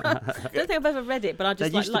 I don't think I've ever read it, but I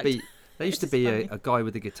just liked. There used to It's be funny. a guy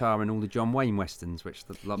with a guitar in all the John Wayne westerns, which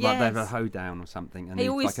like they have a Yes. hoedown or something, and He he's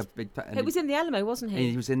always- like a big. And It was in the Alamo, wasn't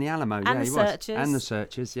he he? was in the Alamo, And yeah, the he Searchers. was, and the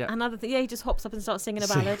Searchers, yeah, Another thing, yeah, he just hops up and starts singing a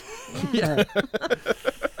ballad. yeah.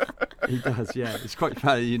 He does, yeah. It's quite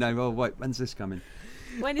funny, you know. Oh, wait, when's this coming?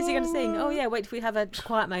 When is he going to sing? Oh yeah, wait till we have a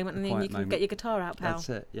quiet moment and then Quiet you can moment. get your guitar out, pal. That's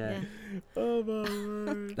it, yeah. Oh my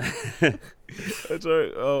word. That's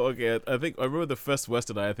right. Oh, okay. I remember the first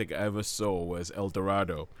western I think I ever saw was El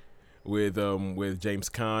Dorado, with James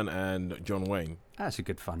Caan and John Wayne. That's a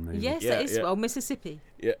good fun movie. Yes, Yeah, it is. yeah. Well, Mississippi.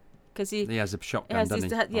 Yeah. Because he He has a he shotgun, has doesn't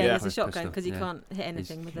his, he? he has a With shotgun pistol, because he yeah. can't hit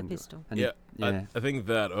anything with a pistol. And Yeah, yeah. I think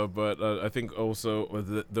that, but I think also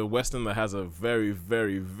the western that has a very,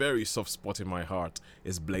 very, very soft spot in my heart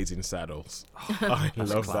is Blazing Saddles. I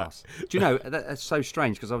That's love class. that. Do you know that's so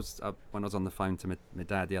strange because when I was on the phone to my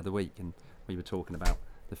dad the other week and we were talking about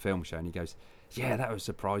the film show and he goes, "Yeah, that was a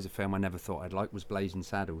surprise. A film I never thought I'd like was Blazing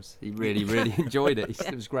Saddles." He really, really enjoyed it. He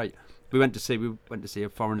said it was great. We went to see a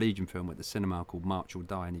Foreign Legion film at the cinema called March or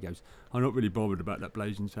Die, and he goes, "I'm not really bothered about that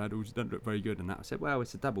Blazing Saddles. It doesn't look very good." And that I said, "Well,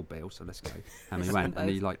 it's a double bill, so let's go." And we went, and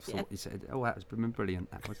he both, thought yeah. he said, "Oh, that was brilliant.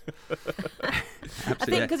 That was I think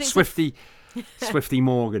absolutely 'cause it's Swifty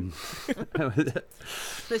Morgan." The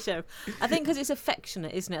show. I think because it's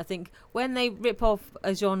affectionate, isn't it? I think when they rip off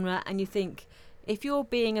a genre and you think, if you're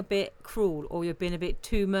being a bit cruel or you're being a bit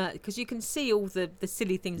too much, because you can see all the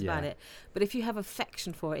silly things about Yeah. it, but if you have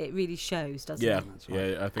affection for it, it really shows, doesn't Yeah, it? That's right.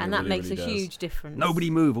 yeah, I think And it that really, makes really a does. huge difference. Nobody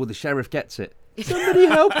move, or the sheriff gets it. Somebody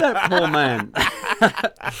help that poor man.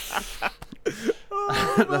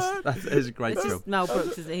 that is a great It's film. just Mel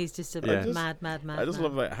Brooks, isn't it? He's just a Yeah. mad. I just man.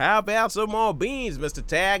 love that. How about some more beans, Mr.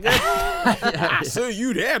 Taggart? I saw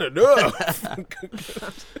you'd had enough.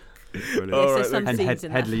 Brilliant. All Yes, right, there's some And scenes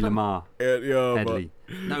in Headley that. Lamar. Yeah, Headley.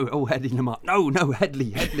 No, Headley Lamar. No,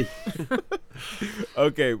 Headley.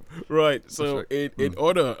 Okay, right. So That's in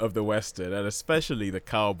honor of the Western and especially the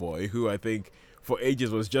cowboy, who I think for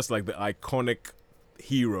ages was just like the iconic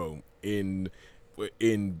hero in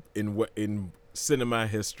cinema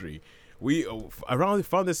history, we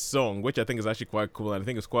found this song, which I think is actually quite cool, and I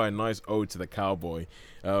think it's quite a nice ode to the cowboy,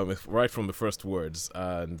 right from the first words.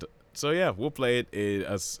 And so yeah, we'll play it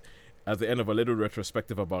as the end of a little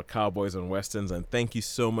retrospective about cowboys and westerns. And thank you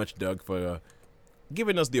so much, Doug, for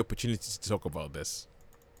giving us the opportunity to talk about this.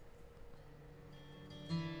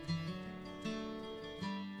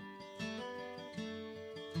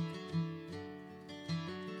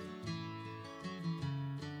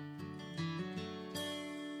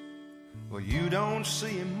 Well, you don't see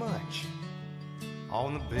him much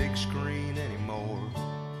on the big screen anymore.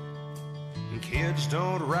 And kids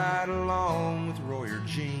don't ride along with Roy or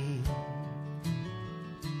Gene.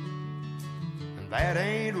 And that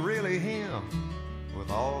ain't really him with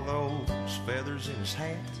all those feathers in his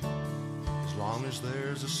hat. As long as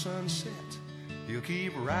there's a sunset He'll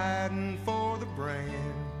keep riding for the brand.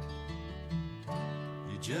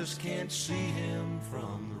 You just can't see him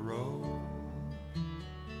from the road.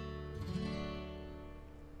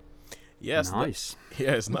 Yes, Nice.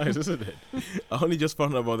 Yeah, it's nice, isn't it? I only just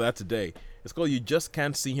found out about that today. It's called "You Just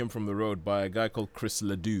Can't See Him from the Road" by a guy called Chris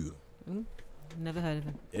Ledoux. Never heard of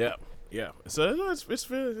him. Yeah. So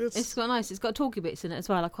It's got nice. It's got talky bits in it as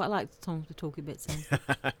well. I quite like the songs with talky bits in.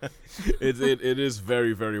 it is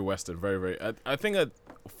very, very Western. Very, very. I think a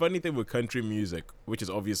funny thing with country music, which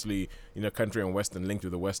is obviously country and Western linked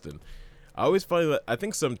with the Western. I always find that I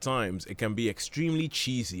think sometimes it can be extremely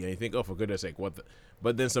cheesy, and you think, oh, for goodness sake, what?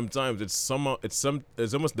 But then sometimes it's almost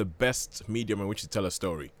the best medium in which to tell a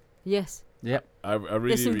story. Yes. Yep. I really.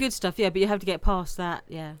 There's some good stuff, yeah, but you have to get past that,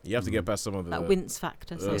 yeah. You have to get past some of the That wince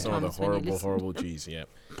factor. some of the sometimes when you horrible, listen. horrible cheese. Yeah.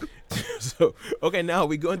 So okay, now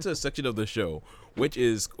we go into a section of the show which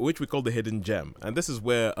we call the hidden gem, and this is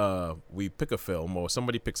where we pick a film or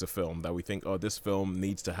somebody picks a film that we think, oh, this film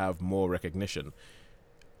needs to have more recognition.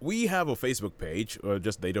 We have a Facebook page, or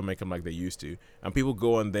just They Don't Make Them Like They Used To, and people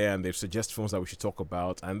go on there and they suggest films that we should talk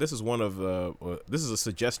about. And this is this is a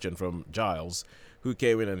suggestion from Giles, who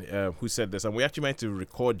came in and who said this. And we actually meant to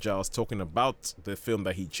record Giles talking about the film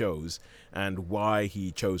that he chose and why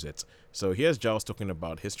he chose it. So here's Giles talking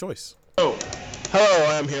about his choice. Oh, hello,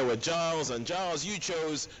 I am here with Giles. And Giles, you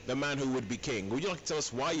chose The Man Who Would Be King. Would you like to tell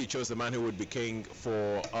us why you chose The Man Who Would Be King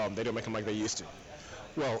for They Don't Make Them Like They Used To?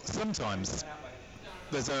 Well, sometimes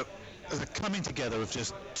there's a coming together of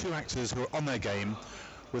just two actors who are on their game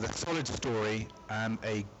with a solid story and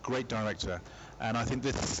a great director. And I think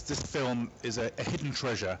this film is a hidden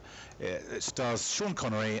treasure. It stars Sean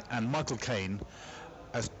Connery and Michael Caine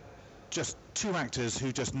as just two actors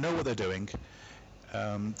who just know what they're doing.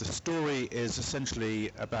 The story is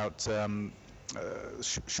essentially about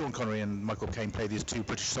Sean Connery and Michael Caine play these two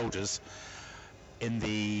British soldiers in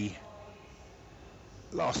the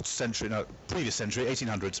previous century,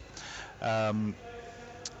 1800s,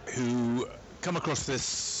 who come across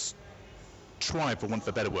this tribe, for want of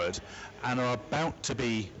a better word, and are about to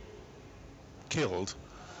be killed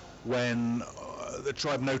when the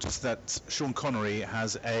tribe notice that Sean Connery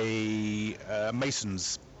has a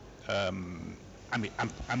Mason's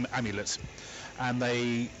amulet, and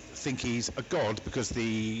they think he's a god because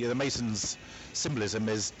the Mason's symbolism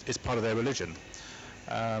is part of their religion.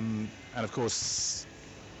 And of course,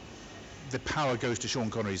 the power goes to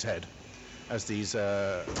Sean Connery's head as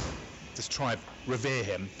this tribe revere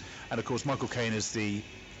him, and of course Michael Caine is the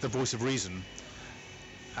voice of reason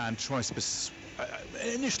and tries to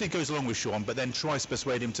initially goes along with Sean, but then tries to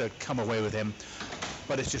persuade him to come away with him.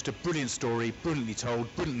 But it's just a brilliant story, brilliantly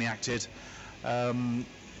told, brilliantly acted,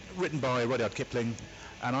 written by Rudyard Kipling,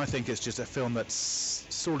 and I think it's just a film that's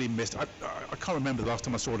sorely missed. I can't remember the last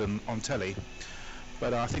time I saw it on telly,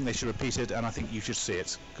 but I think they should repeat it, and I think you should see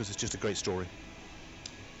it, because it's just a great story.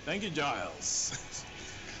 Thank you, Giles.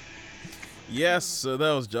 Yes, so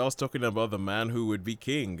that was Giles talking about The Man Who Would Be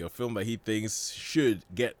King, a film that he thinks should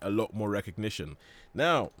get a lot more recognition.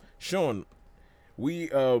 Now, Sean,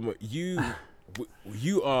 we've let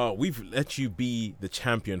you be the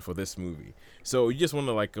champion for this movie. So you just want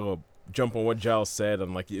to jump on what Giles said,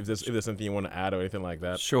 and if there's something you want to add or anything like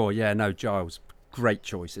that. Sure, yeah, no, Giles, great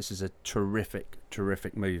choice. This is a terrific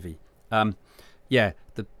movie.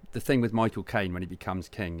 The thing with Michael Caine when he becomes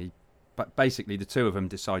king, but basically the two of them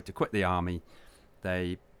decide to quit the army.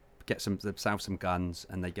 They get themselves some guns,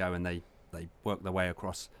 and they go and they work their way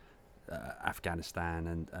across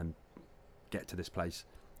Afghanistan and get to this place,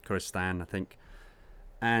 Kurdistan, I think.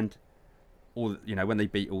 And when they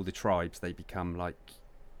beat all the tribes, they become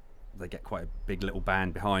they get quite a big little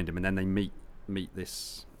band behind them, and then they meet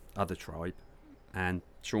this other tribe, and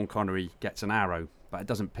Sean Connery gets an arrow, but it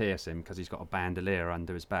doesn't pierce him because he's got a bandolier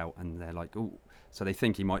under his belt, and they're like, ooh. So they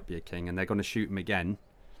think he might be a king, and they're going to shoot him again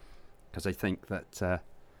because they think that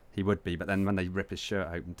he would be. But then when they rip his shirt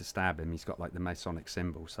open to stab him, he's got the Masonic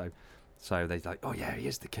symbol. So they're like, oh yeah, he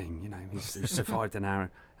is the king. He's survived an arrow.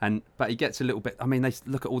 But he gets a little bit. I mean, they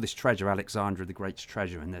look at all this treasure, Alexander the Great's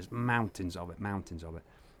treasure, and there's mountains of it.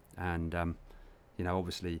 And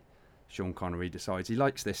obviously, Sean Connery decides he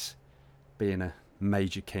likes this being a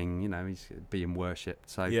major king. He's being worshipped.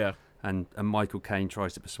 So yeah. And Michael Caine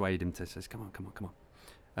tries to persuade him to says, come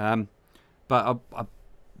on. But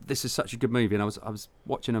this is such a good movie, and I was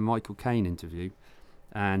watching a Michael Caine interview,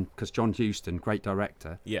 and because John Huston, great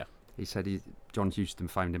director, yeah, he said John Huston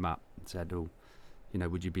phoned him up and said, oh,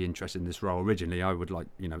 would you be interested in this role? Originally, I would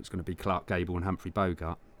it's going to be Clark Gable and Humphrey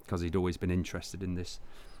Bogart, because he'd always been interested in this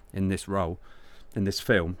role, in this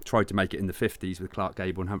film. Tried to make it in the 50s with Clark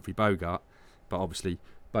Gable and Humphrey Bogart, but obviously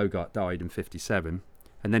Bogart died in 57,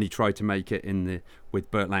 and then he tried to make it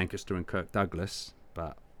with Burt Lancaster and Kirk Douglas,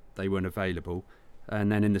 but they weren't available.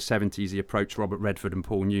 And then in the 70s, he approached Robert Redford and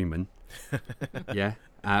Paul Newman. Yeah,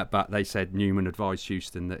 but they said Newman advised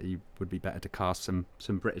Huston that he would be better to cast some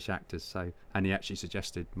British actors. And he actually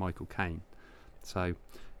suggested Michael Caine. So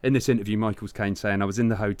in this interview, Michael Caine saying, I was in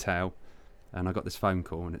the hotel and I got this phone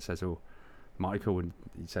call and it says, oh, Michael, and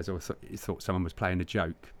he says, oh, he thought someone was playing a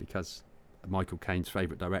joke because Michael Caine's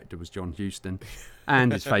favourite director was John Huston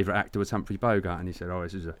and his favourite actor was Humphrey Bogart. And he said, oh,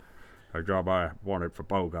 this is a job I wanted for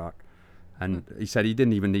Bogart. And he said he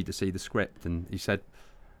didn't even need to see the script. And he said,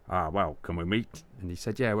 well, can we meet? And he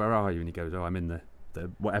said, yeah, where are you? And he goes, oh, I'm in the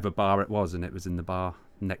whatever bar it was. And it was in the bar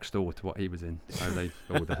next door to what he was in,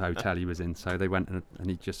 or the hotel he was in. So they went and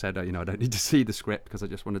he just said, I don't need to see the script because I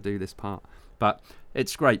just want to do this part. But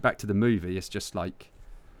it's great. Back to the movie, it's just like,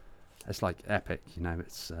 it's like epic,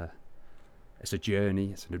 it's a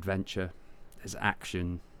journey, it's an adventure, there's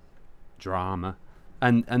action, drama,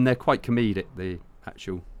 and they're quite comedic, the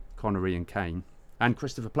actual Connery and Caine, and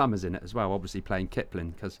Christopher Plummer's in it as well, obviously playing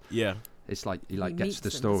Kipling, because it's like he gets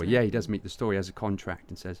the story. Yeah, he does meet the story, has a contract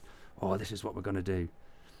and says, oh, this is what we're going to do.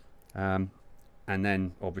 And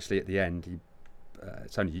then obviously at the end,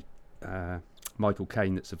 it's only Michael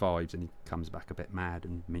Caine that survives, and he comes back a bit mad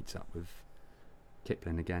and meets up with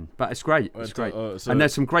Kipling again. But it's great. It's great. And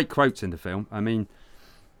there's some great quotes in the film. I mean,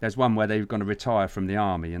 there's one where they're going to retire from the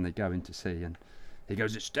army and they go into sea, and he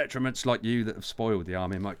goes, it's detriments like you that have spoiled the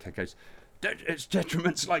army. And Mike Caine goes, it's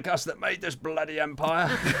detriments like us that made this bloody empire.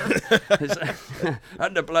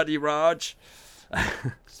 And the bloody Raj.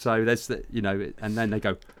 So there's and then they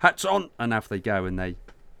go, hats on, and off they go, and they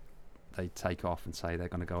take off and say they're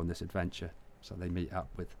going to go on this adventure. So they meet up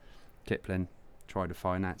with Kipling, try to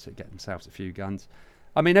finance it, get themselves a few guns.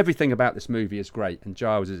 I mean, everything about this movie is great, and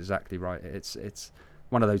Giles is exactly right. It's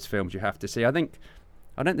one of those films you have to see. I don't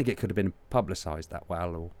think it could have been publicised that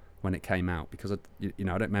well or when it came out, because I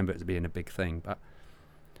don't remember it as being a big thing.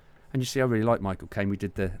 And you see, I really like Michael Caine. We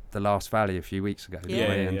did the Last Valley a few weeks ago.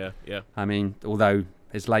 Yeah. I mean, although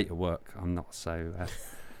his later work, I'm not so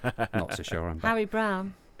sure on. Harry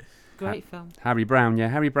Brown, great film. Harry Brown, yeah,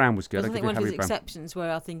 Harry Brown was good. I think one of his exceptions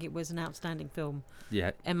where I think it was an outstanding film.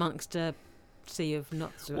 Yeah. Amongst a sea of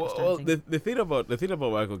not so well, outstanding. the thing about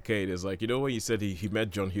Michael Caine is, like, when you said he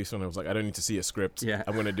met John Huston, I was like, I don't need to see a script. Yeah.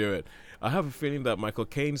 I'm gonna do it. I have a feeling that Michael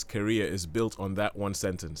Caine's career is built on that one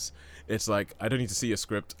sentence. It's like, I don't need to see a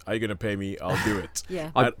script. Are you gonna pay me? I'll do it.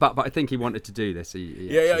 Yeah. But I think he wanted to do this.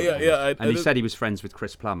 Yeah. And he said he was friends with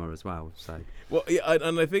Chris Plummer as well. So. Well, yeah,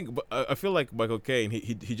 and I think I feel like Michael Caine,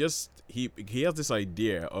 he has this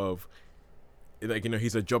idea of, like,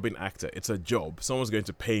 he's a jobbing actor. It's a job. Someone's going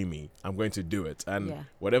to pay me. I'm going to do it. And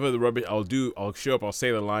whatever the rubbish I'll do, I'll show up, I'll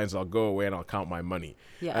say the lines, I'll go away, and I'll count my money.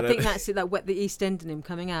 Yeah, and I think that's it, that wet the East End in him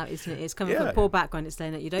coming out, isn't it? It's coming from a poor background. It's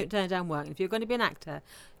saying that you don't turn down work. If you're going to be an actor,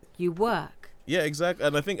 you work. Yeah, exactly.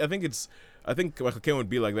 And I think Michael Caine would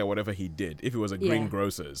be like that whatever he did. If it was a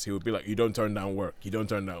greengrocers, he would be like, you don't turn down work. You don't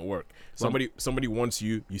turn down work. Somebody wants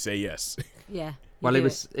you, you say yes. Yeah. Well, it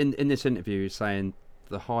was in this interview, he was saying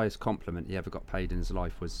the highest compliment he ever got paid in his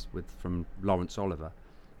life was from Laurence Olivier.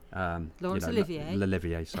 Laurence Olivier.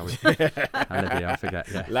 L'Olivier, sorry. Olivier, I forget.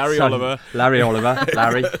 Yeah. Larry Oliver. Larry Oliver.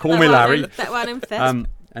 Larry. Call me Larry. That one in Fest.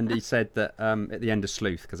 And he said that at the end of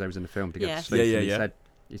Sleuth, because they was in the film together. Yeah.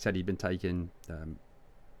 He said he'd been taken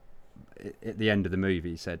at the end of the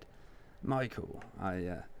movie. He said, Michael,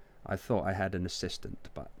 I thought I had an assistant,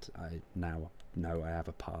 but I now know I have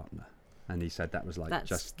a partner. And he said that was like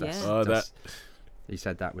he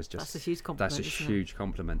said that was just... That's a huge compliment. That's a huge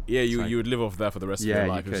compliment. Yeah, you would live off that for the rest of your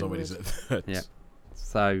life if somebody said that. Yeah.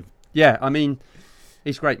 So, yeah, I mean,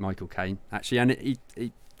 he's great, Michael Caine, actually, and he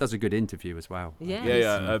does a good interview as well.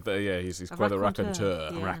 Yeah. He's quite a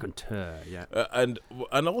raconteur. A raconteur, yeah. And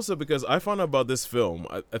also because I found out about this film,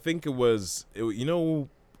 I think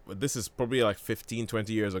this is probably like 15,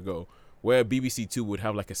 20 years ago, where BBC Two would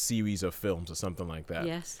have like a series of films or something like that.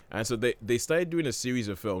 Yes. And so they started doing a series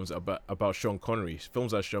of films about Sean Connery,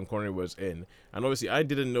 films that Sean Connery was in. And obviously I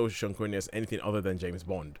didn't know Sean Connery as anything other than James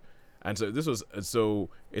Bond. And so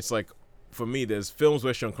it's like, for me, there's films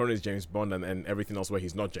where Sean Connery is James Bond and everything else where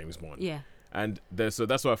he's not James Bond. Yeah. And so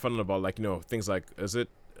that's what I found out about, like, things like, is it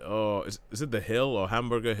The Hill or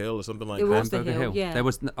Hamburger Hill or something like that? It was Hamburger The Hill, yeah. There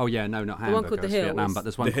was, not Hamburger. The one called The Hill. Vietnam, but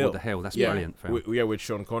there's one called The Hill. That's brilliant film. With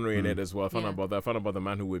Sean Connery in it as well. I found out about that. I found out about The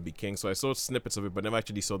Man Who Would Be King. So I saw snippets of it, but never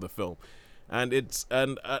actually saw the film. And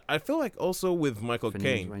I feel like also with Michael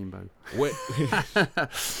Finnegan's Caine. Rainbow. When,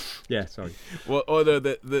 Yeah, sorry. well, or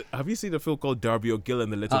the have you seen the film called Darby O'Gill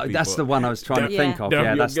and the Little People? That's the one I was trying to Yeah. think of. Darby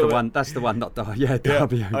Yeah, that's the O'Gill. one. That's the one. Not the Yeah,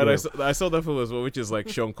 Darby and O'Gill. I saw that film as well, which is like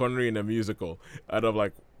Sean Connery in a musical, and I'm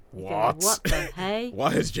like, You go, what? What the hey?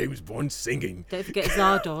 Why is James Bond singing? Don't forget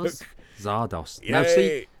Zardos. Zardos. Yay! Now,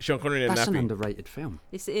 see, Sean Connery and that's an Nappy. underrated film.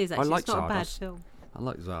 Yes, it is actually. like It's not a bad Zardos. film. I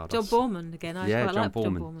like Zardos. John Borman again. I Yeah, quite John like John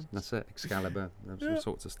Borman. Borman. That's it. Excalibur. All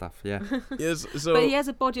sorts of stuff. Yeah. Yes, so But he has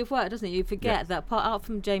a body of work, doesn't he? You forget Yeah. that part out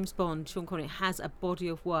from James Bond, Sean Connery has a body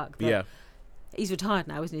of work. That yeah, he's retired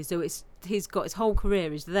now, isn't he? So he's got his whole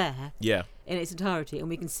career is there yeah, in its entirety, and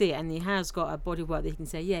we can see it. And he has got a body of work that he can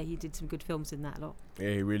say, yeah, he did some good films in that lot.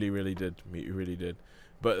 yeah. He really did. He really did.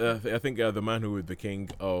 But I think The Man Who Would Be King.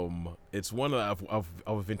 It's one that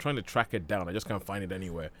I've been trying to track it down. I just can't find it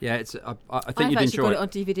anywhere. Yeah. It's. I I've think you'd actually enjoy got it. it on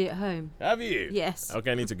DVD at home. Have you? Yes.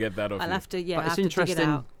 Okay, I need to get that off. I'll you. have to. Yeah, But I it's have to dig it interesting.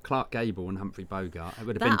 out. Clark Gable and Humphrey Bogart. It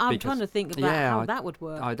would have That, been. I'm because- trying to think about Yeah, how that would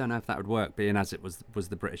work. I don't know if that would work, being as it was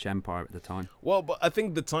the British Empire at the time. Well, but I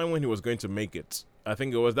think the time when he was going to make it, I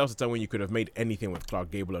think that was the time when you could have made anything with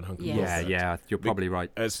Clark Gable and Humphrey Yes. Bogart. Yeah, you're probably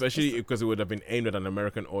right. Especially because it would have been aimed at an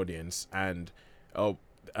American audience, and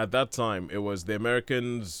at that time it was the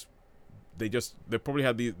Americans. They probably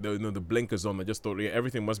had the blinkers on. They just thought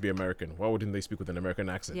everything must be American. Why wouldn't they speak with an American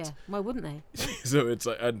accent? Yeah, why wouldn't they? So it's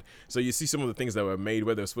like, and so you see some of the things that were made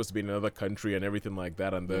where they're supposed to be in another country and everything like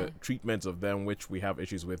that, and the Yeah. treatment of them, which we have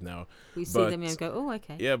issues with now. We see them and go, oh,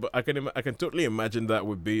 okay. Yeah, but I can totally imagine that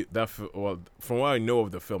would be that. Well, from what I know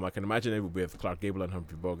of the film, I can imagine it would be with Clark Gable and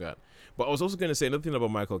Humphrey Bogart. But I was also going to say another thing about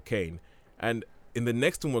Michael Caine, and in the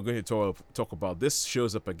next one we're going to talk about, this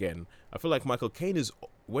shows up again. I feel like Michael Caine is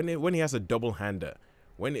when he has a double hander,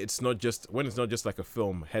 when it's not just like a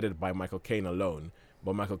film headed by Michael Caine alone,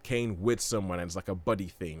 but Michael Caine with someone, and it's like a buddy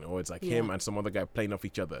thing, or it's like him and some other guy playing off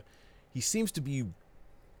each other. He seems to be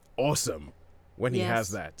awesome when he has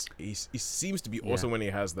that. He seems to be awesome when he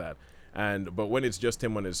has that. But when it's just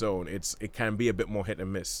him on his own, it can be a bit more hit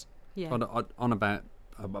and miss. Yeah. On about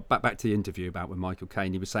back to the interview about with Michael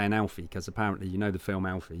Caine, he was saying Alfie, because apparently the film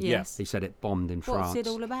Alfie. Yes. He said it bombed in France. What's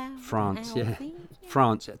it all about? France, Alfie?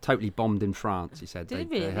 France, it totally bombed in France. He said Did it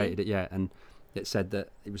they really? hated it. Yeah, and it said that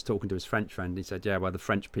he was talking to his French friend. He said, well, the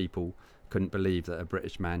French people couldn't believe that a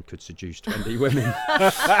British man could seduce 20 women.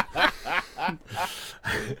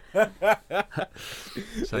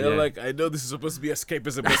 So They're like, I know this is supposed to be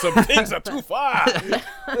escapism, but some things are too far.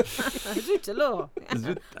 Zut alors.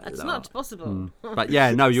 That's not possible. But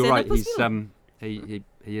yeah, no, you're C'est right. He's impossible. he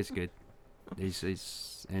is good.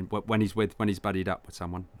 He's and when he's buddied up with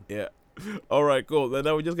someone. Yeah. All right, cool. Then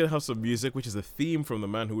now we're just gonna have some music, which is a theme from The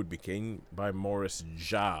Man Who Would Be King by Maurice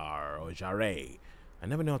Jarre or Jarre. I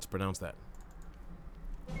never know how to pronounce that.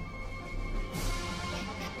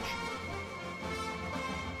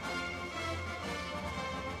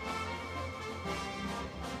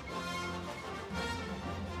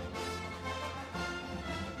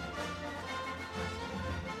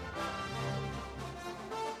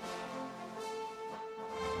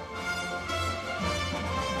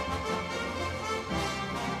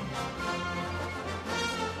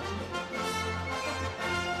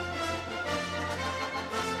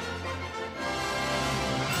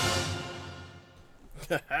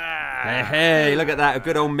 Hey, look at that. A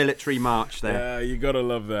good old military march there. Yeah, you gotta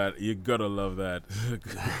love that. You gotta love that.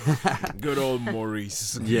 Good old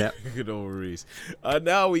Maurice. Yeah. Good old Maurice.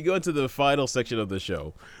 Now we go into the final section of the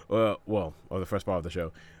show. Or the first part of the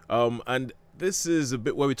show. And this is a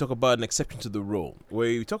bit where we talk about an exception to the rule. Where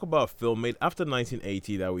we talk about a film made after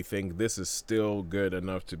 1980 that we think this is still good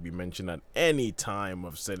enough to be mentioned at any time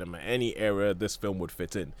of cinema, any era this film would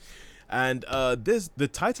fit in. And the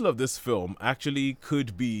title of this film actually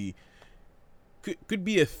could be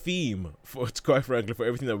a theme for, quite frankly, for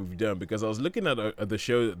everything that we've done. Because I was looking at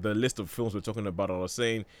the list of films we're talking about, and I was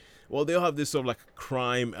saying, well, they'll have this sort of like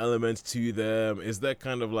crime element to them. Is that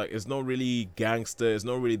kind of like, it's not really gangster,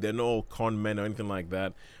 they're not all con men or anything like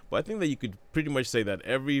that. But I think that you could pretty much say that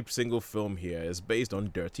every single film here is based on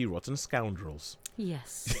Dirty Rotten Scoundrels.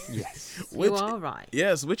 Yes. Yes. You are right.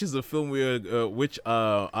 Yes, which is the film which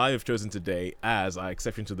I have chosen today as our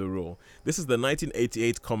exception to the rule. This is the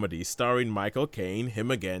 1988 comedy starring Michael Caine,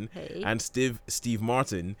 him again, Hey. and Steve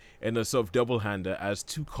Martin in a sort of double-hander as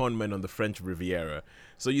two con men on the French Riviera.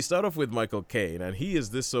 So you start off with Michael Caine, and he is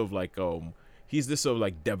this sort of like he's this sort of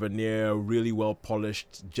like debonair, really well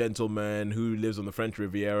polished gentleman who lives on the French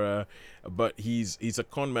Riviera, but he's a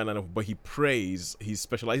con man, but he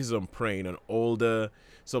specializes on preying on older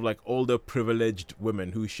privileged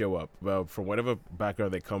women who show up, well, from whatever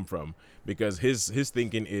background they come from, because his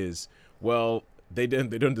thinking is, well, they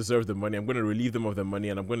don't deserve the money. I'm going to relieve them of the money,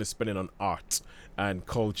 and I'm going to spend it on art and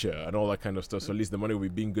culture and all that kind of stuff. So at least the money will be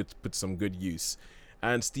being good, put to some good use.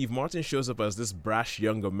 And Steve Martin shows up as this brash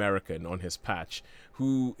young American on his patch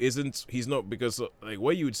he's not, because like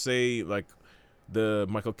what you would say, like the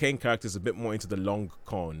Michael Caine character is a bit more into the long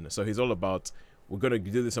con. So he's all about, we're going to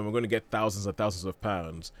do this and we're going to get thousands and thousands of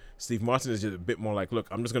pounds. Steve Martin is just a bit more like, look,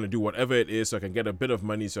 I'm just going to do whatever it is so I can get a bit of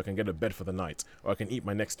money so I can get a bed for the night or I can eat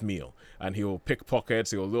my next meal. And he'll pick pockets,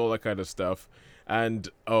 he'll do all that kind of stuff. And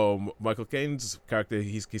Michael Caine's character,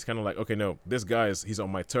 he's kind of like, okay, no, this guy he's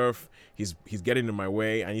on my turf. He's getting in my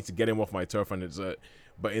way. I need to get him off my turf. And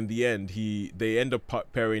but in the end, they end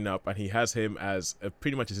up pairing up, and he has him as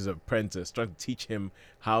pretty much as his apprentice, trying to teach him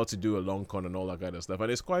how to do a long con and all that kind of stuff.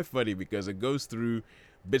 And it's quite funny because it goes through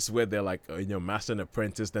bits where they're like, master and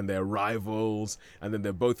apprentice, then they're rivals, and then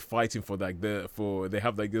they're both fighting for they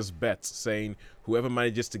have like this bet saying whoever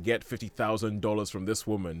manages to get $50,000 from this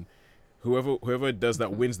woman, whoever does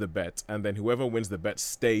that wins the bet, and then whoever wins the bet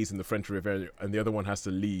stays in the French Riviera, and the other one has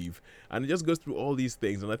to leave. And it just goes through all these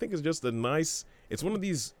things, and I think it's just it's one of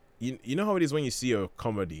these, you know how it is when you see a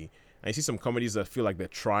comedy, and you see some comedies that feel like they're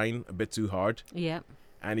trying a bit too hard. Yeah.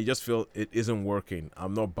 And you just feel it isn't working.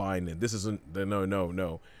 I'm not buying it. This isn't,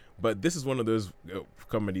 no. But this is one of those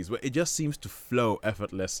comedies where it just seems to flow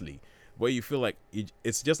effortlessly, where you feel like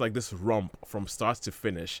it's just like this romp from start to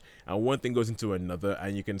finish, and one thing goes into another,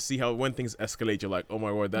 and you can see how when things escalate, you're like, oh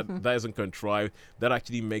my word, that isn't contrived. That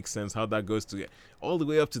actually makes sense how that goes to all the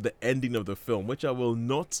way up to the ending of the film, which I will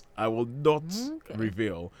not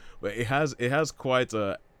reveal, but it has quite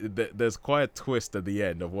there's quite a twist at the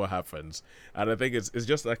end of what happens, and I think it's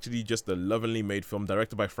just actually just a lovingly made film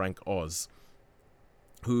directed by Frank Oz,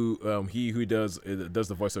 who does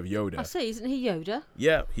the voice of Yoda. I see, isn't he Yoda?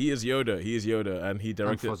 Yeah, he is Yoda, and he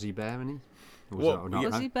directed. And Fozzie Bear, isn't he?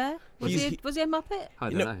 Was he Bear? Was he a Muppet? I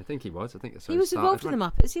don't know. I think he was. I think that's he was involved in the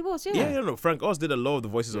Muppets. He was, yeah. Yeah, Frank Oz did a lot of the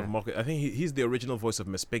voices of Muppet. I think he's the original voice of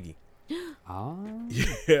Miss Piggy.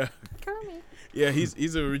 Yeah. Yeah,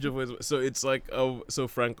 he's the original voice. So it's like so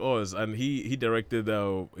Frank Oz, and he directed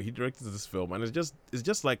this film, and it's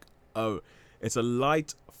just like it's a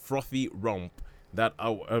light, frothy romp that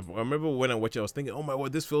I remember when I watched it, I was thinking, oh my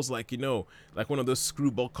word, this feels like, like one of those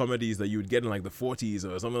screwball comedies that you would get in like the 40s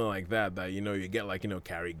or something like that you get like,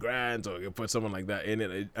 Cary Grant, or you put someone like that in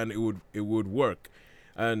it, and it would work.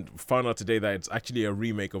 And found out today that it's actually a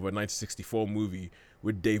remake of a 1964 movie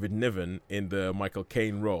with David Niven in the Michael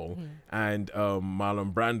Caine role and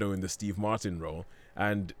Marlon Brando in the Steve Martin role,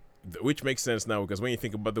 and which makes sense now, because when you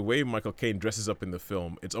think about the way Michael Caine dresses up in the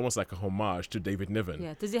film, it's almost like a homage to David Niven.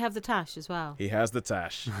 Yeah. Does he have the tash as well? He has the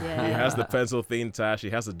tash. Yeah. He has the pencil-thin tash.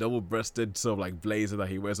 He has a double-breasted sort of like blazer that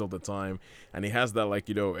he wears all the time, and he has that like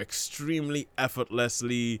extremely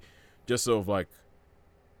effortlessly, just sort of like,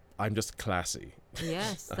 I'm just classy.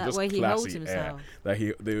 Yes, that way he holds himself.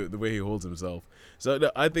 The way he holds himself. So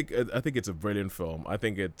no, I think it's a brilliant film. I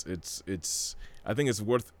think it's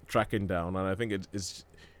worth tracking down, and I think it's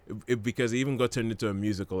because it even got turned into a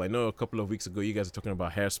musical. I know a couple of weeks ago you guys were talking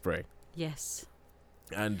about Hairspray. Yes.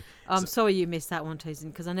 And I'm sorry you missed that one, Tosin,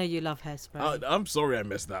 because I know you love Hairspray. I'm sorry I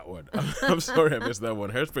missed that one. I'm sorry I missed that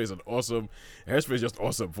one. Hairspray is just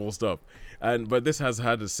awesome, full stop. But this has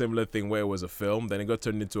had a similar thing where it was a film, then it got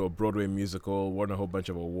turned into a Broadway musical, won a whole bunch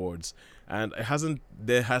of awards, and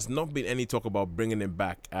there has not been any talk about bringing it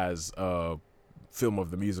back as a film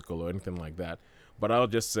of the musical or anything like that. But I'll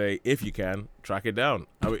just say, if you can, track it down.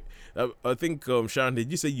 I think, Sharon,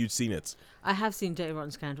 did you say you'd seen it? I have seen Dirty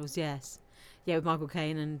Rotten Scoundrels, yes. Yeah, with Michael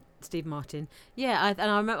Caine and Steve Martin. Yeah,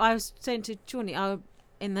 I remember I was saying to Johnny,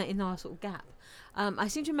 in our sort of gap, I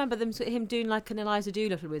seem to remember him doing like an Eliza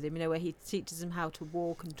Doolittle with him, where he teaches him how to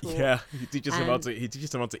walk and talk. Yeah, he teaches him how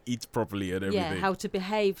to eat properly and everything. Yeah, how to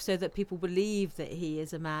behave so that people believe that he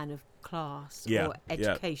is a man of class or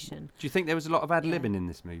education. Do you think there was a lot of ad-libbing in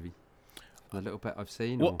this movie? A little bit I've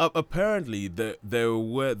seen. Well, apparently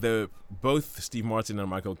both Steve Martin and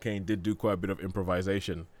Michael Caine did do quite a bit of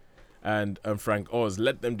improvisation, and Frank Oz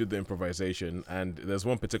let them do the improvisation. And there's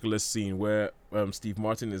one particular scene where Steve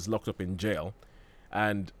Martin is locked up in jail,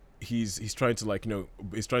 and he's trying to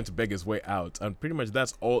he's trying to beg his way out, and pretty much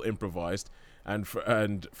that's all improvised. And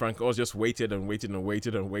Frank Oz just waited and waited and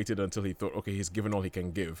waited and waited until he thought, okay, he's given all he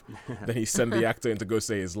can give. Then he sent the actor in to go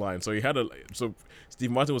say his line. So so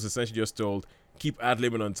Steve Martin was essentially just told, keep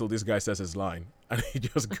ad-libbing until this guy says his line, and he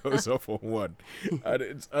just goes off on one.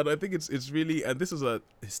 And I think it's really, and this is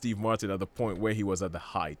Steve Martin at the point where he was at the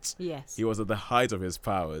height. Yes. He was at the height of his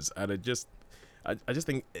powers, and I just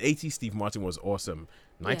think 80 Steve Martin was awesome.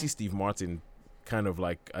 90 Steve Martin kind of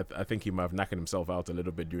like I think he might have knackered himself out a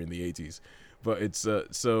little bit during the 80s, but it's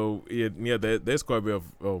there's quite a bit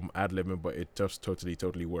of ad-libbing, but it just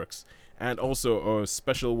totally works. And also a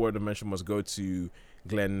special word of mention must go to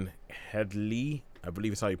Glenn Headley, I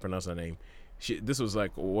believe is how you pronounce her name. This was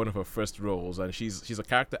like one of her first roles, and she's a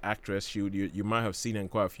character actress. You might have seen her in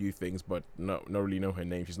quite a few things, but not really know her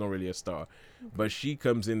name. She's not really a star, but she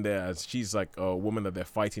comes in there as she's like a woman that they're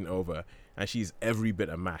fighting over, and she's every bit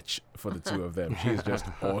a match for the two of them. She's just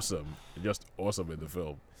awesome in the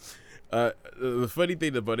film. The funny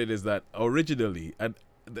thing about it is that originally, and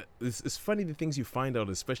it's funny the things you find out,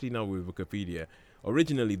 especially now with Wikipedia.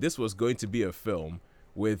 Originally, this was going to be a film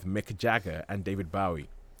with Mick Jagger and David Bowie.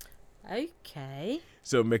 Okay.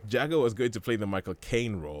 So Mick Jagger was going to play the Michael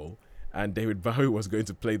Caine role, and David Bowie was going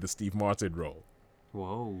to play the Steve Martin role.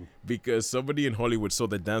 Whoa. Because somebody in Hollywood saw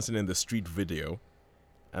the Dancing in the Street video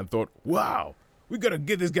and thought, wow, we got to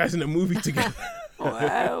get these guys in a movie together.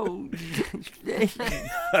 Wow.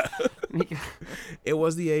 It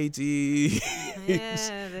was the 80s.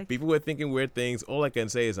 Yeah, People were thinking weird things. All I can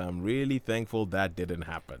say is I'm really thankful that didn't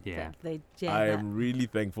happen. Yeah. I am really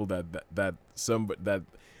thankful that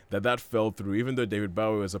fell through, even though David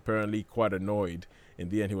Bowie was apparently quite annoyed. In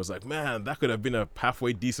the end, he was like, man, that could have been a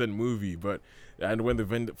halfway decent movie. And when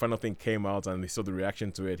the final thing came out and they saw the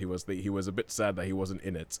reaction to it, he was a bit sad that he wasn't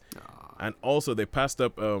in it. And also they passed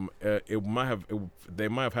up they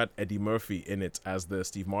might have had Eddie Murphy in it as the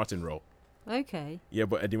Steve Martin role. Okay. Yeah,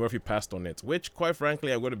 but Eddie Murphy passed on it, which quite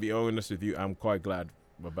frankly, I'm going to be honest with you, I'm quite glad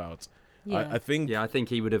about. Yeah. I think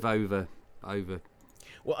he would have over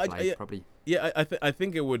well, probably. Yeah, I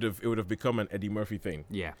think it would have become an Eddie Murphy thing.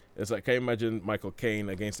 Yeah, it's like, can you imagine Michael Caine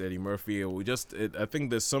against Eddie Murphy? I think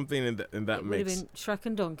there's something in that it mix. It would have been Shrek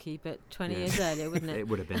and Donkey, but 20 years earlier, wouldn't it? It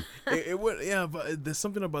would have been. it would, yeah, but there's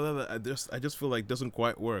something about that I just feel like doesn't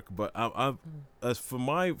quite work. But as for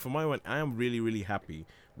my one, I am really really happy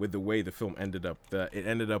with the way the film ended up. That it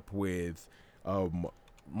ended up with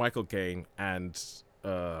Michael Caine and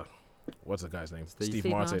what's the guy's name? Steve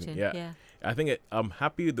Martin. Yeah. I think I'm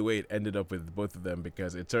happy with the way it ended up with both of them,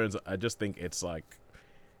 because I just think it's like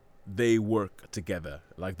they work together,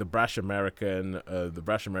 like the brash American,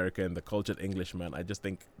 the cultured Englishman. I just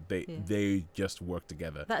think they just work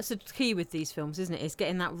together. That's the key with these films, isn't it? It's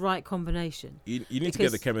getting that right combination. You need to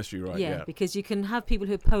get the chemistry right. Yeah, because you can have people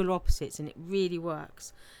who are polar opposites and it really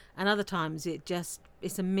works, and other times it's a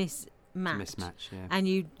mismatch, yeah. And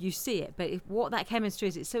you see it, but what that chemistry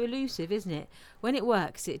is, it's so elusive, isn't it? When it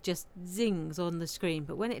works, it just zings on the screen,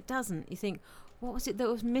 but when it doesn't, you think, what was it that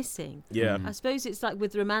was missing? Yeah. I suppose it's like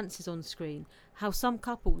with romances on screen, how some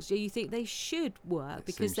couples, you think they should work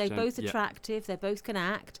because they're both attractive, they both can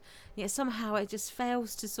act, yet somehow it just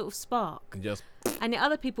fails to sort of spark. And yet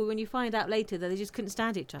other people, when you find out later that they just couldn't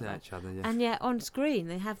stand each other, and yet on screen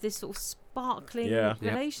they have this sort of sparkling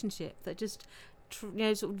relationship that just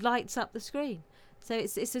sort of lights up the screen. So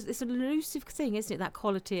it's an elusive thing, isn't it? That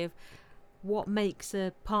quality of what makes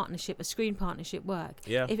a screen partnership work.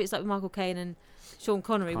 Yeah. If it's like Michael Caine and Sean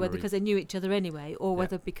Connery, whether because they knew each other anyway, or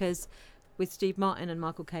whether because with Steve Martin and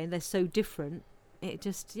Michael Caine they're so different. It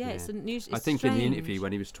just it's I think strange. In the interview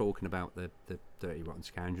when he was talking about the Dirty Rotten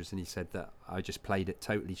Scoundrels, and he said that I just played it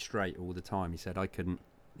totally straight all the time. He said I couldn't,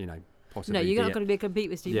 possibly. No, you're not going to be able to compete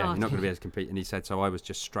with Steve Martin. Yeah, you're not going to be able to compete. And he said, so I was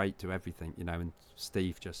just straight to everything, and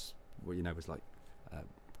Steve just, was like a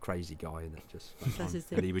crazy guy, and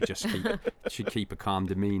but he would just keep a calm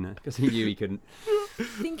demeanour because he knew he couldn't.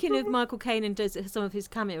 Thinking of Michael Caine and does some of his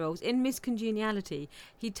cameo roles in Miss Congeniality,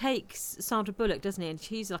 he takes Sandra Bullock, doesn't he? And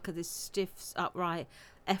she's like this stiff, upright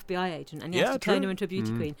FBI agent, and he has to turn her into a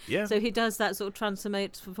beauty queen. Yeah. So he does that sort of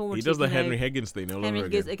transformative. He does the Henry Higgins thing all over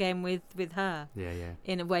again with her. Yeah.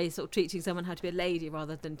 In a way, sort of teaching someone how to be a lady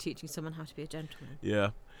rather than teaching someone how to be a gentleman. Yeah.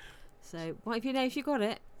 So, if you got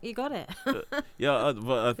it, you got it.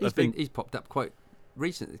 But I think he's popped up quite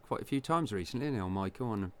a few times recently, hasn't he, on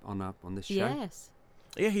Michael on this show. Yes.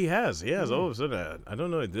 Yeah, he has. All of a sudden, I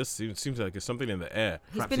don't know. It just seems like it's something in the air.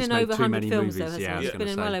 He's Perhaps been he's in made over too 100 many films, though, movies, hasn't yeah, I he? was He's been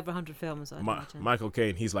in gonna well say. over 100 films, I imagine. Michael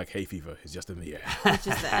Caine, he's like hay fever. He's just in the air. He's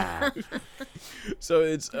just there. So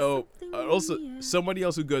it's also somebody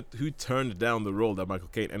else who turned down the role that Michael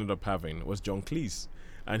Caine ended up having was John Cleese,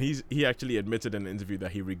 and he actually admitted in an interview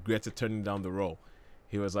that he regretted turning down the role.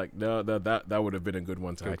 He was like, no, that would have been a good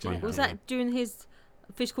one to Good actually one. Was have. that during his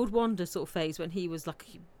Fish Called Wanda sort of phase when he was like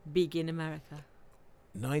big in America?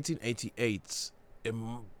 1988?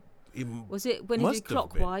 Was it when he Must did have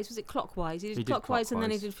been. Clockwise? Was it Clockwise? He did Clockwise and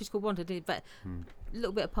then he did Fish Called Wanda, did but a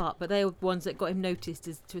little bit apart. But they were ones that got him noticed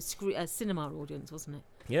to a cinema audience, wasn't it?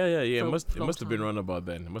 Yeah. It For a must long have been time. around about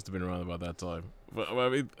then. It must have been around about that time. But I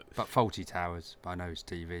mean, But Faulty Towers, I know it's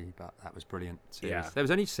TV, but that was brilliant. Series. Yeah. There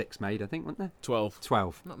was only 6 made, I think, weren't there? 12.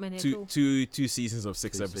 12. Not many at all. Two seasons of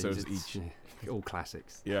 6 Two episodes seasons, each. yeah. All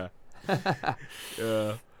classics. Yeah.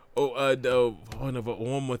 One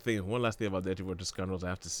last thing about Dirty Water Scoundrels I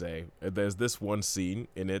have to say. There's this one scene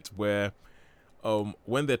in it where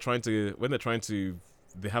when they're trying to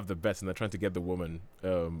they have the bets and they're trying to get the woman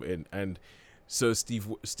in, and so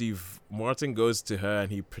Steve Martin goes to her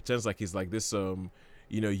and he pretends like he's like this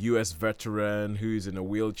US veteran who's in a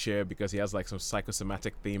wheelchair because he has like some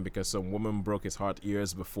psychosomatic thing because some woman broke his heart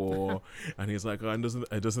years before, and he's like, I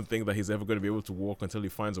doesn't think that he's ever going to be able to walk until he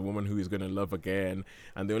finds a woman who he's going to love again,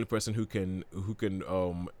 and the only person who can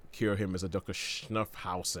cure him is a Dr.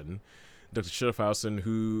 Schnaufhausen. Dr. Schnaufhausen,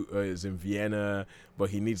 who is in Vienna, but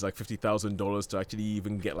he needs like $50,000 to actually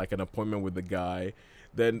even get like an appointment with the guy.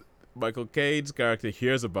 Then Michael Caine's character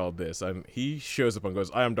hears about this and he shows up and goes,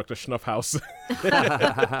 I am Dr. Schnaufhausen.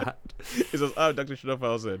 He says, I'm Dr.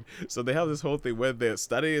 Schnaufhausen. So they have this whole thing where they're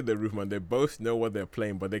studying in the room and they both know what they're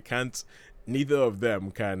playing, but they can't, neither of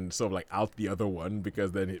them can sort of like out the other one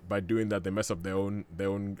because then by doing that they mess up their own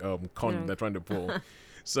con they're trying to pull.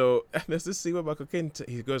 So there's this scene where Michael Caine,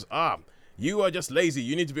 he goes, you are just lazy.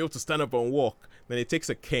 You need to be able to stand up and walk. Then he takes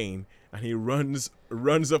a cane and he runs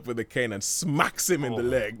up with the cane and smacks him in the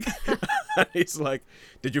leg. And he's like,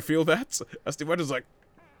 did you feel that? And Steve Martin's like,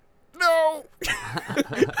 no.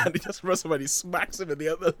 And he just runs up and he smacks him in the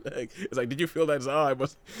other leg. It's like, did you feel that? It's, I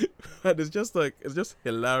must. And it's just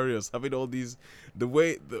hilarious having all these.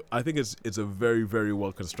 I think it's a very, very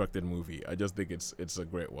well constructed movie. I just think it's a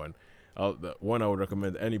great one. The one I would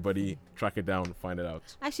recommend anybody track it down, find it out.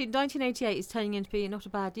 Actually, 1988 is turning into be not a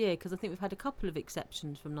bad year because I think we've had a couple of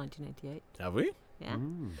exceptions from 1988. Have we? Yeah.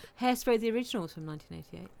 Hairspray, the original, was from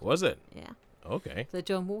 1988. Was it? Yeah. Okay. The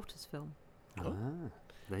John Waters film.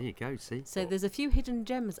 There you go, see. So there's a few hidden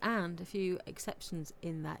gems and a few exceptions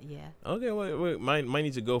in that year. Okay, wait. Might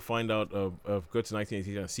need to go find out go to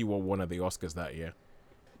 1988 and see what won at the Oscars that year.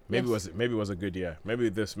 Maybe it was a good year. Maybe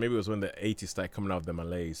it was when the 80s started coming out of the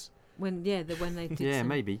Malays. When they did. Yeah,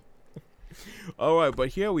 maybe. All right, but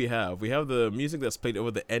here we have the music that's played over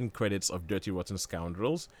the end credits of Dirty Rotten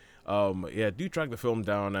Scoundrels. Do track the film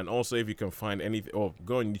down, and also if you can find anything, or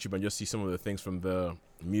go on YouTube and just see some of the things from the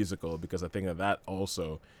musical, because I think that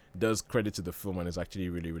also does credit to the film and is actually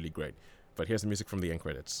really, really great. But here's the music from the end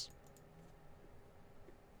credits.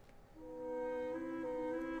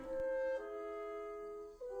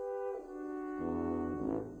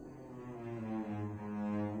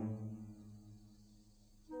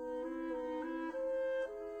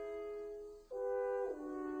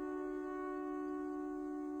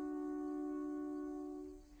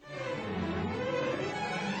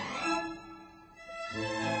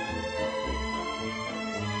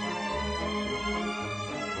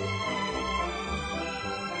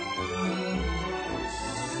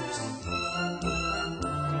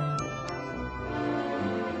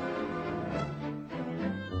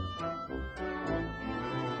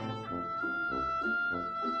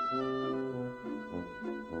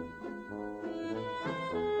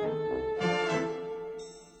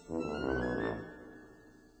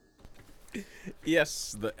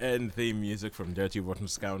 Yes, the end theme music from Dirty Rotten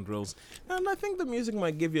Scoundrels. And I think the music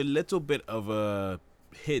might give you a little bit of a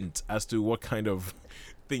hint as to what kind of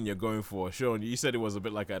thing you're going for. Sean, you said it was a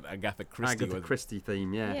bit like an Agatha Christie. Agatha Christie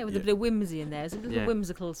theme, yeah. Yeah, with a bit of whimsy in there. It's a little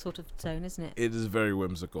whimsical sort of tone, isn't it? It is very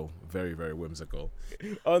whimsical. Very, very whimsical.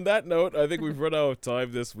 On that note, I think we've run out of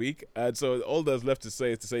time this week. And so all that's left to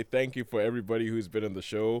say is to say thank you for everybody who's been on the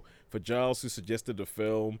show. For Giles, who suggested the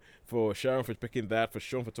film. For Sharon for picking that. For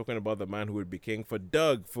Sean for talking about The Man Who Would Be King. For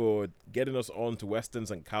Doug for getting us on to westerns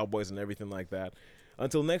and cowboys and everything like that.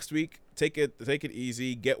 Until next week, take it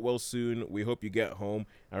easy. Get well soon. We hope you get home.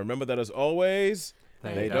 And remember that as always,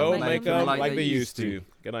 they don't make them like they used to.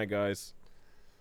 Good night, guys.